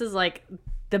 and this is like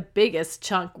the biggest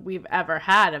chunk we've ever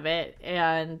had of it.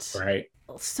 And right.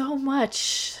 So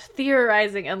much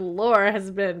theorizing and lore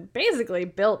has been basically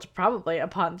built probably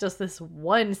upon just this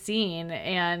one scene.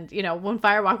 And, when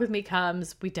Fire Walk With Me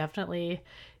comes, we definitely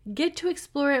get to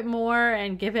explore it more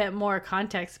and give it more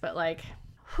context. But like,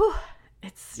 whew,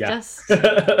 it's just,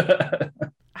 I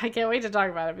can't wait to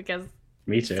talk about it because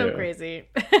Me it's too. so crazy.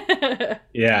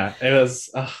 Yeah, it was,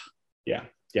 yeah,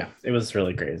 it was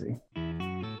really crazy.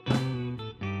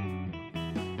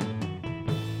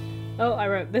 Oh, I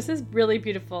wrote, this is really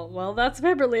beautiful. Well, that's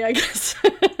Beverly, I guess.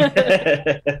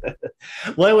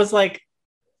 Well, it was like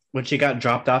when she got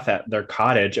dropped off at their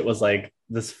cottage, it was like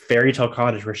this fairy tale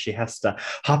cottage where she has to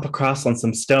hop across on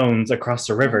some stones across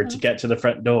the river to get to the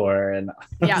front door. And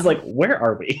I was like, where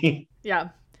are we? Yeah.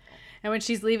 And when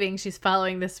she's leaving, she's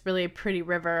following this really pretty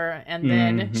river, and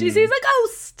then she sees a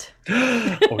ghost.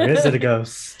 Or is it a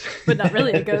ghost? But not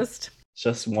really a ghost.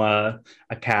 Just a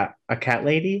cat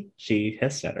lady. She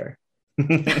hissed at her.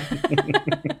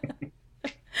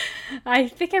 I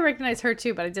think I recognize her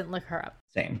too, but I didn't look her up.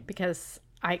 Same. Because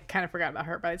I kind of forgot about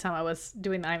her by the time I was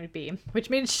doing the IMDb, which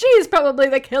means she's probably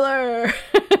the killer.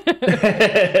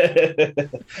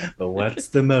 But what's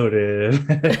the motive?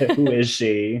 Who is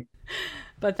she?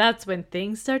 But that's when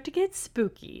things start to get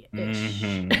spooky.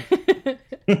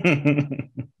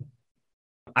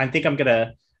 I think I'm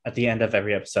gonna, at the end of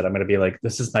every episode, I'm gonna be like,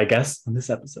 this is my guess on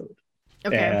this episode.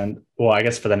 Okay. And well, I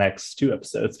guess for the next 2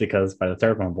 episodes, because by the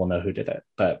third one we'll know who did it.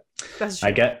 But That's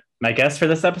true. my guess for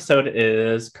this episode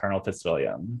is Colonel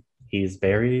Fitzwilliam. He's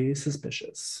very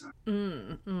suspicious.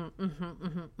 I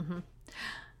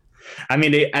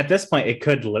mean, at this point, it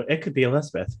could be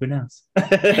Elizabeth. Who knows?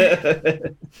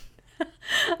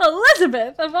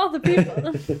 Elizabeth, of all the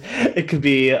people. It could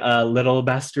be little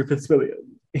Master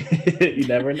Fitzwilliam. You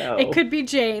never know. It could be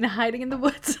Jane hiding in the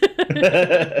woods.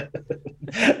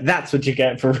 That's what you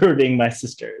get for ruining my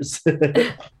sisters.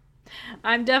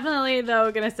 I'm definitely, though,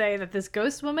 going to say that this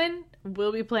ghost woman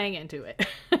will be playing into it.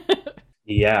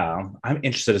 Yeah, I'm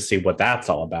interested to see what that's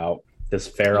all about. This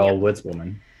feral woods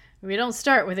woman. We don't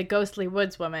start with a ghostly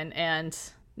woods woman and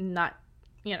not,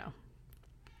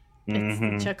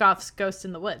 it's Chekhov's Ghost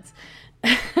in the Woods.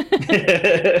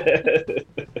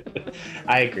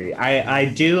 I agree. I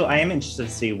am interested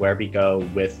to see where we go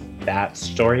with that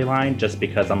storyline, just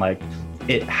because I'm like,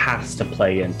 it has to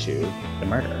play into the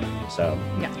murder. So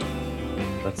yeah,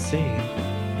 let's see.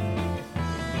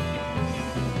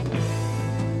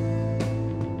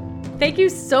 Thank you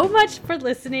so much for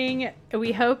listening.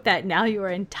 We hope that now you are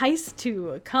enticed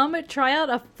to come try out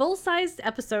a full-sized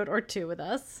episode or two with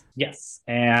us. Yes.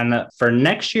 And for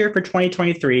next year, for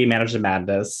 2023, Manage the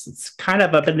Madness, it's kind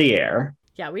of up in the air.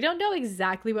 Yeah, we don't know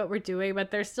exactly what we're doing, but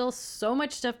there's still so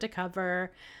much stuff to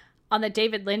cover. On the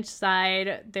David Lynch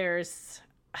side,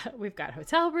 we've got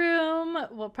Hotel Room.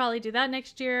 We'll probably do that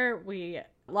next year.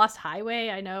 Lost Highway,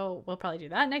 I know we'll probably do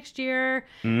that next year.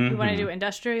 We want to do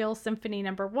Industrial Symphony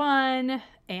 #1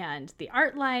 and The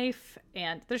Art Life.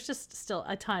 And there's just still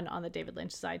a ton on the David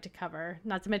Lynch side to cover,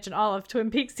 not to mention all of Twin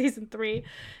Peaks Season 3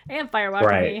 and Firewalk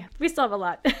with Me. We still have a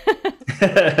lot.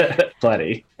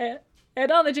 Plenty.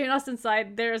 And on the Jane Austen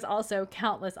side, there's also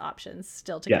countless options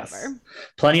still to cover.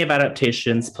 Plenty of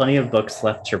adaptations, plenty of books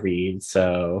left to read.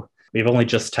 So we've only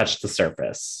just touched the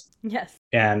surface. Yes.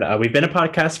 And we've been a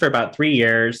podcast for about 3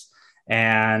 years.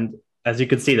 And as you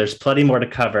can see, there's plenty more to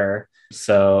cover.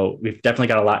 So we've definitely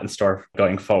got a lot in store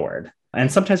going forward.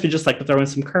 And sometimes we just like to throw in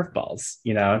some curveballs,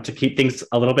 to keep things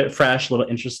a little bit fresh, a little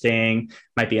interesting,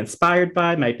 might be inspired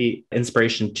by, might be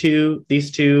inspiration to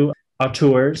these two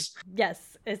auteurs. Yes.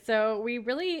 So we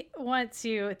really want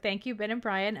to thank you, Ben and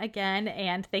Brian, again,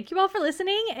 and thank you all for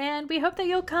listening. And we hope that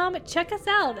you'll come check us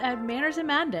out at Manners and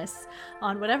Madness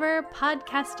on whatever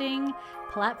podcasting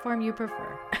platform you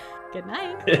prefer. Good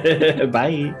night.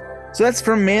 Bye. So that's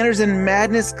from Manners and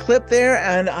Madness clip there.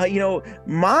 And,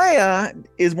 Maya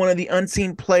is one of the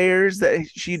unseen players that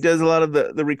she does a lot of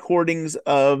the recordings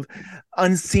of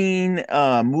unseen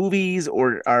movies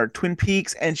or our Twin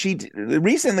Peaks. And she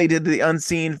recently did the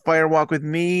unseen Firewalk with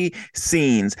Me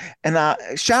scenes. And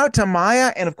shout out to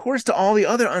Maya and, of course, to all the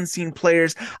other unseen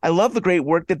players. I love the great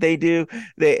work that they do.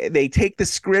 They take the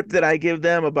script that I give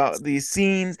them about these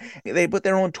scenes. They put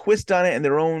their own twist on it and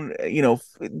their own,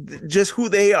 just who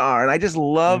they are. And I just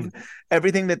love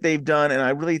everything that they've done. And I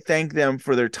really thank them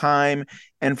for their time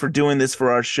and for doing this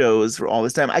for our shows for all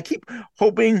this time. I keep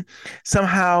hoping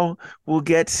somehow we'll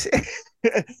get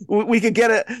we could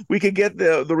get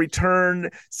the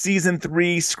return season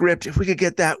 3 script. If we could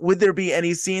get that, would there be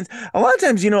any scenes? A lot of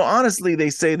times, honestly, they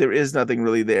say there is nothing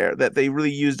really there, that they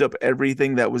really used up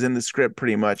everything that was in the script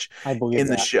pretty much in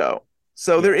the show.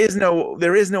 So there is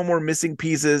no more missing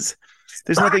pieces.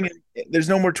 There's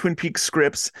no more Twin Peaks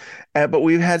scripts, but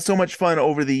we've had so much fun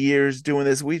over the years doing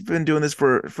this. We've been doing this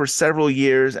for several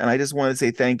years, and I just want to say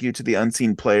thank you to the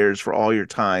unseen players for all your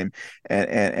time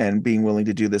and being willing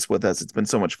to do this with us. It's been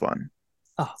so much fun.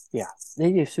 Oh, yeah.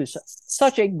 They do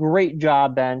such a great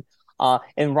job, Ben.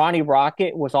 And Ronnie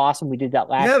Rocket was awesome. We did that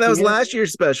last year. Yeah, that was last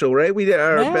year's special, right? We did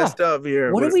our best of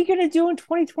here. What are we going to do in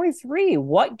 2023?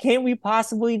 What can we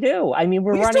possibly do? I mean,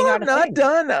 we're running out of not things.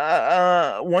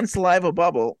 done One Saliva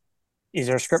Bubble. Is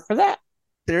there a script for that?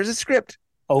 There's a script.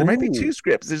 There might be 2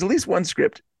 scripts. There's at least 1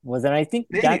 script. Well, then I think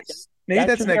maybe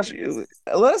that's next year.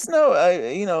 Let us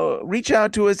know. Reach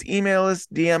out to us, email us,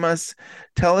 DM us.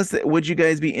 Tell us would you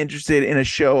guys be interested in a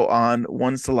show on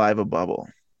One Saliva Bubble?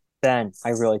 Then I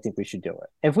really think we should do it.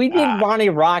 If we did Ronnie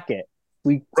Rocket,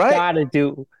 we gotta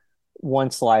do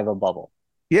One Saliva Bubble.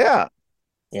 Yeah.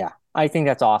 I think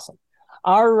that's awesome.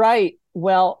 All right.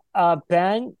 Well,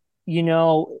 Ben,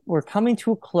 we're coming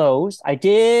to a close. I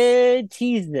did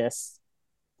tease this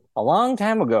a long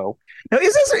time ago. Now,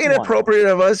 is this inappropriate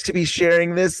of us to be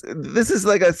sharing this? This is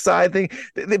like a side thing.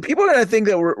 The people are going to think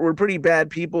that we're pretty bad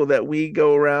people, that we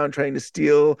go around trying to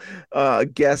steal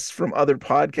guests from other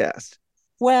podcasts.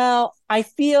 Well, I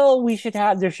feel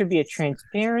there should be a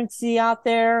transparency out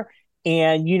there.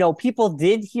 And, people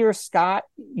did hear Scott.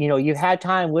 You had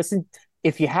time. Listen.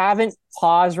 If you haven't,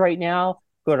 pause right now.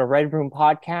 Go to Red Room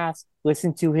Podcast.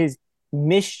 Listen to his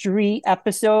mystery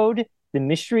episode, The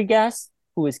Mystery Guest,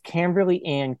 who is Kimberly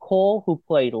Ann Cole, who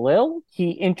played Lil.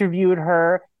 He interviewed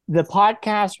her. The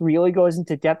podcast really goes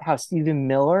into depth how Stephen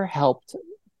Miller helped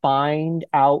find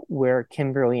out where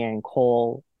Kimberly Ann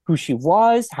Cole, who she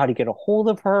was, how to get a hold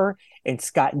of her, and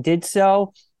Scott did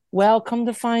so. Well, come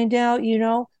to find out,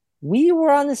 we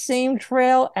were on the same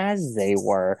trail as they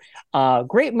were.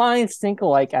 Great minds think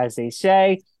alike, as they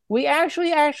say. We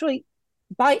actually,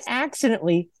 by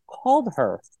accidentally called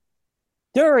her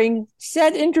during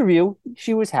said interview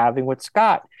she was having with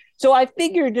Scott. So I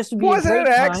figured this would be Was it an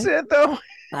accident, though?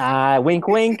 Wink,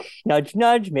 wink, nudge,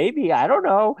 nudge, maybe. I don't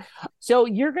know. So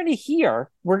we're going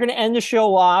to end the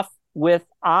show off with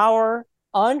our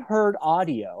unheard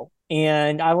audio.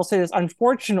 And I will say this,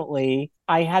 unfortunately,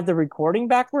 I had the recording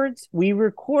backwards. We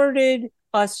recorded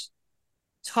us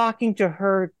talking to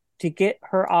her to get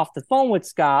her off the phone with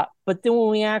Scott. But then when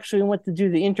we actually went to do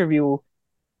the interview,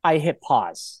 I hit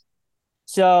pause.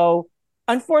 So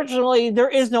unfortunately, there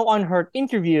is no unheard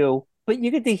interview, but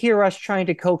you get to hear us trying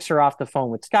to coax her off the phone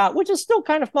with Scott, which is still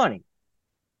kind of funny.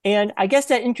 And I guess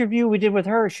that interview we did with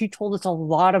her, she told us a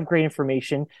lot of great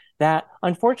information that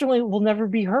unfortunately will never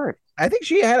be heard. I think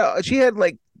she had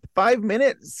like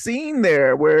 5-minute scene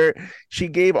there where she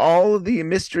gave all of the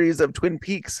mysteries of Twin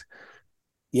Peaks.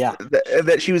 Yeah,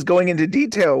 that she was going into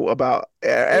detail about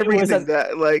everything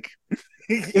that like.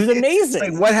 It was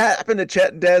amazing. Like what happened to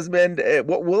Chet Desmond,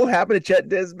 what will happen to Chet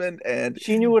Desmond, and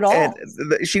she knew it all.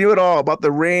 She knew it all about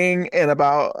the ring and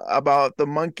about the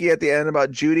monkey at the end,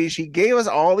 about Judy. She gave us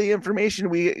all the information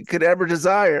we could ever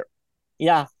desire.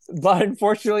 Yeah, but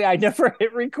unfortunately, I never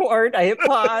hit record. I hit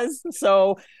pause,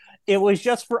 so it was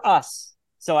just for us.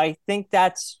 So I think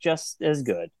that's just as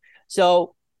good.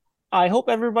 So I hope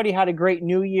everybody had a great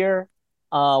New Year.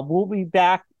 We'll be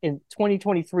back in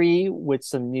 2023 with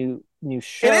some new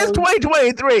shows. It is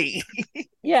 2023.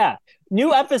 Yeah,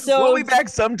 new episodes. We'll be back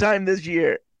sometime this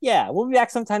year. Yeah, we'll be back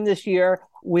sometime this year.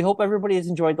 We hope everybody has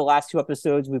enjoyed the last 2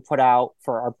 episodes we put out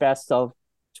for our best of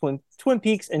Twin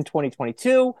Peaks in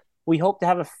 2022. We hope to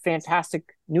have a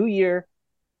fantastic new year.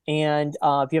 And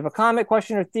if you have a comment,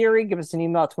 question, or theory, give us an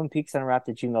email at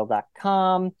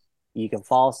twinpeaksunwrapped@gmail.com. You can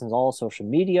follow us on all social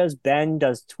medias. Ben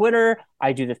does Twitter.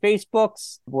 I do the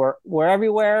Facebooks. We're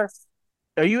everywhere.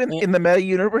 Are you in the meta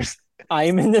universe? I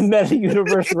am in the meta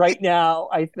universe right now,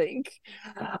 I think.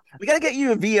 We got to get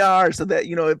you a VR so that,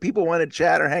 if people want to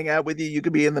chat or hang out with you, you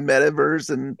could be in the metaverse.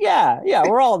 And yeah,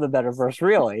 we're all in the metaverse,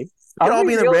 really. We could all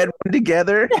be in the red room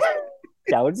together.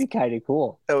 That would be kind of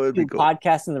cool. That would be cool.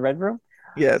 Podcast in the red room?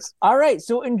 Yes. All right,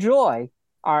 so enjoy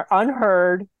our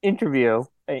unheard interview,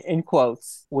 in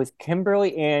quotes, with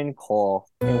Kimberly Ann Cole,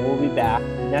 and we'll be back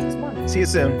next month. See you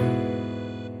soon.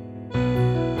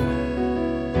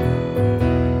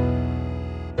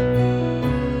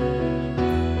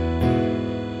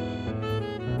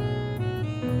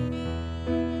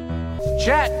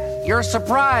 Chet, your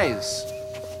surprise.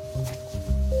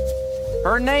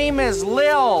 Her name is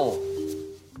Lil.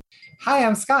 Hi,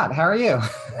 I'm Scott. How are you?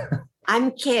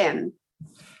 I'm Kim.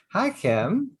 Hi,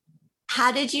 Kim.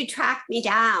 How did you track me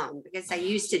down? Because I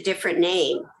used a different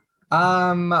name.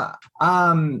 Well,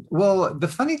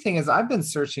 the funny thing is I've been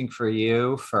searching for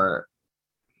you for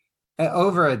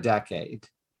over a decade.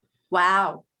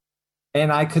 Wow.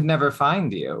 And I could never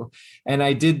find you. And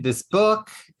I did this book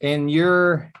and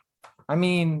I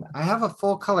have a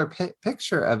full color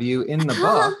picture of you in the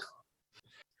book.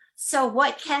 So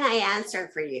what can I answer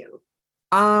for you?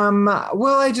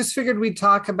 Well, I just figured we'd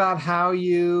talk about how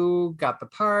you got the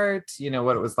part,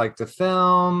 what it was like to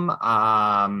film.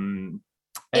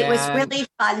 It was really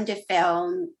fun to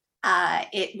film.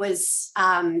 It was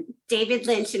David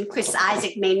Lynch and Chris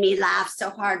Isaak made me laugh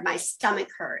so hard my stomach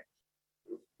hurt.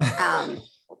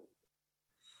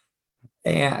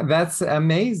 Yeah, that's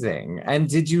amazing. And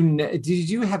did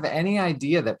you have any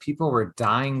idea that people were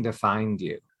dying to find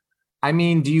you? I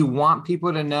mean, do you want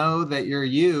people to know that you're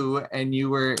you and you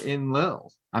were in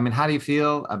Lil? I mean, how do you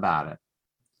feel about it?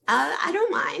 I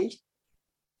don't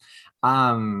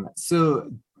mind.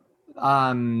 So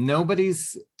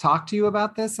nobody's talked to you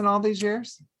about this in all these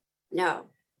years? No.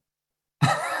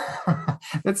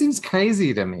 That seems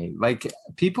crazy to me. Like,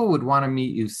 people would want to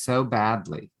meet you so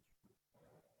badly.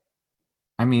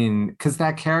 I mean, because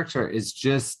that character is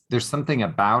there's something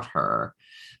about her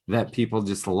that people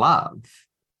just love.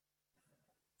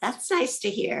 That's nice to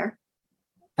hear.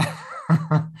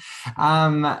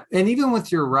 And even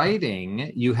with your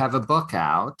writing, you have a book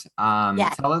out.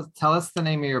 Yeah. Tell us the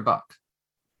name of your book.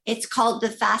 It's called The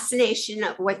Fascination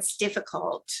of What's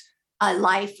Difficult, A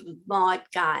Life of Maud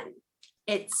Gunn.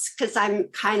 It's because I'm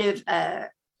kind of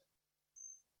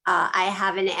I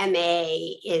have an MA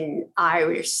in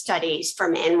Irish Studies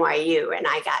from NYU, and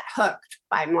I got hooked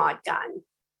by Maud Gunn.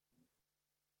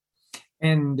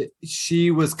 And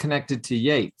she was connected to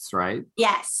Yeats, right?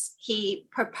 Yes, he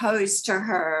proposed to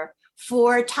her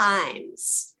 4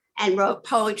 times and wrote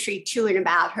poetry to and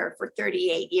about her for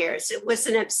 38 years. It was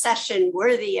an obsession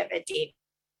worthy of a David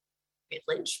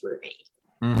Lynch movie.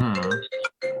 Mm-hmm.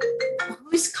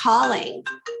 Who's calling?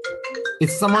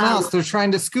 It's someone else. They're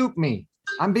trying to scoop me.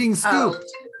 I'm being scooped.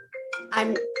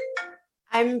 I'm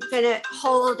gonna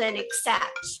hold and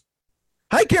accept.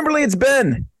 Hi, Kimberly. It's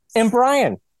Ben and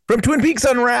Brian from Twin Peaks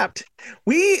Unwrapped.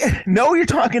 We know you're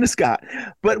talking to Scott,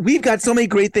 but we've got so many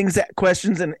great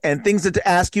questions and things to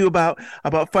ask you about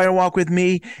Firewalk with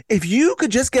Me. If you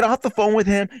could just get off the phone with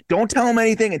him, don't tell him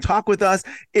anything, and talk with us,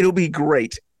 it'll be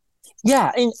great.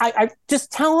 Yeah, and I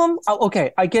just tell him,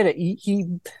 okay, I get it.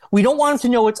 We don't want him to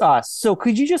know it's us. So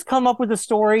could you just come up with a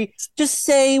story? Just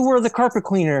say we're the carpet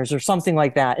cleaners or something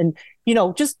like that. And,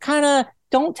 just kind of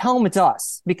don't tell him it's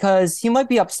us because he might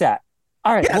be upset.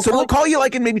 All right. Yeah, so we'll call you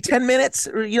like in maybe 10 minutes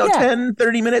or, 10,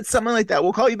 30 minutes, something like that.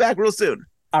 We'll call you back real soon.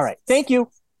 All right. Thank you.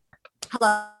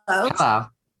 Hello. Hello.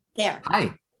 There.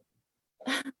 Hi.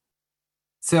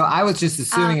 So I was just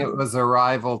assuming it was a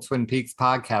rival Twin Peaks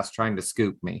podcast trying to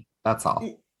scoop me. That's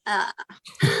all.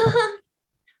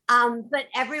 But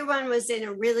everyone was in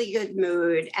a really good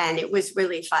mood and it was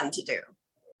really fun to do.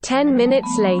 10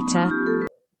 minutes later.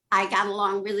 I got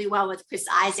along really well with Chris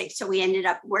Isaak, so we ended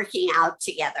up working out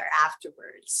together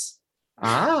afterwards.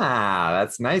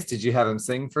 That's nice. Did you have him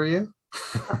sing for you?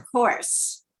 Of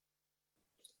course.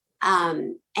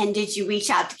 And did you reach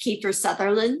out to Kiefer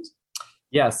Sutherland?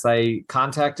 Yes, I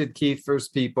contacted Kiefer's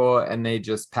people and they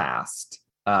just passed,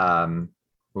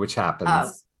 which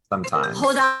happens sometimes.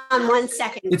 Hold on 1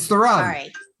 second. It's the run.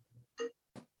 Sorry.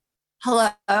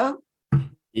 Hello?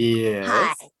 Yes.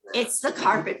 Hi, it's the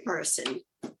carpet person.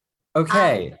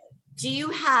 Okay. Do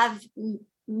you have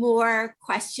more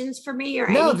questions for me or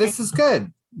No, anything? this is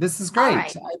good. This is great. All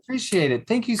right. I appreciate it.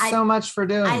 Thank you so much for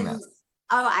doing this.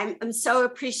 I'm so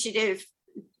appreciative.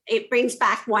 It brings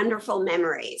back wonderful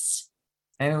memories.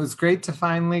 And it was great to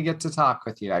finally get to talk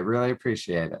with you. I really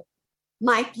appreciate it.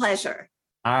 My pleasure.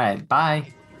 All right.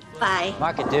 Bye. Bye.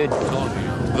 Mark it, dude.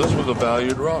 This was a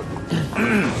valued rug.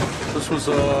 This was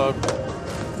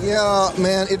Yeah,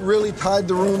 man, it really tied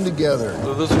the room together.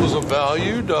 This was a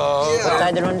valued. What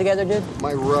tied the room together, dude?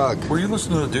 My rug. Were you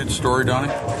listening to the dude's story, Donnie?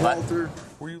 Walter.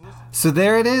 So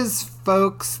there it is,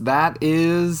 folks. That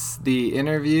is the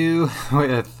interview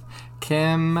with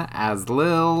Kim as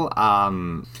Lil.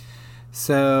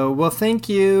 So, well, thank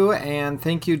you, and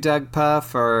thank you, Dugpa,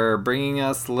 for bringing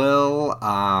us Lil.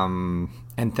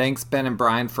 And thanks, Ben and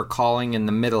Brian, for calling in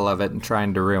the middle of it and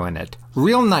trying to ruin it.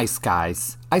 Real nice,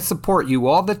 guys. I support you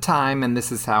all the time, and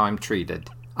this is how I'm treated.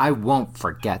 I won't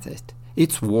forget it.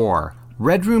 It's war.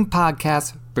 Red Room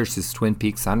Podcast versus Twin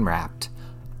Peaks Unwrapped.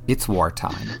 It's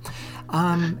wartime.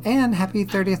 And happy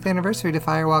 30th anniversary to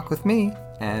Firewalk with me.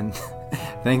 And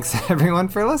thanks, everyone,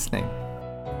 for listening.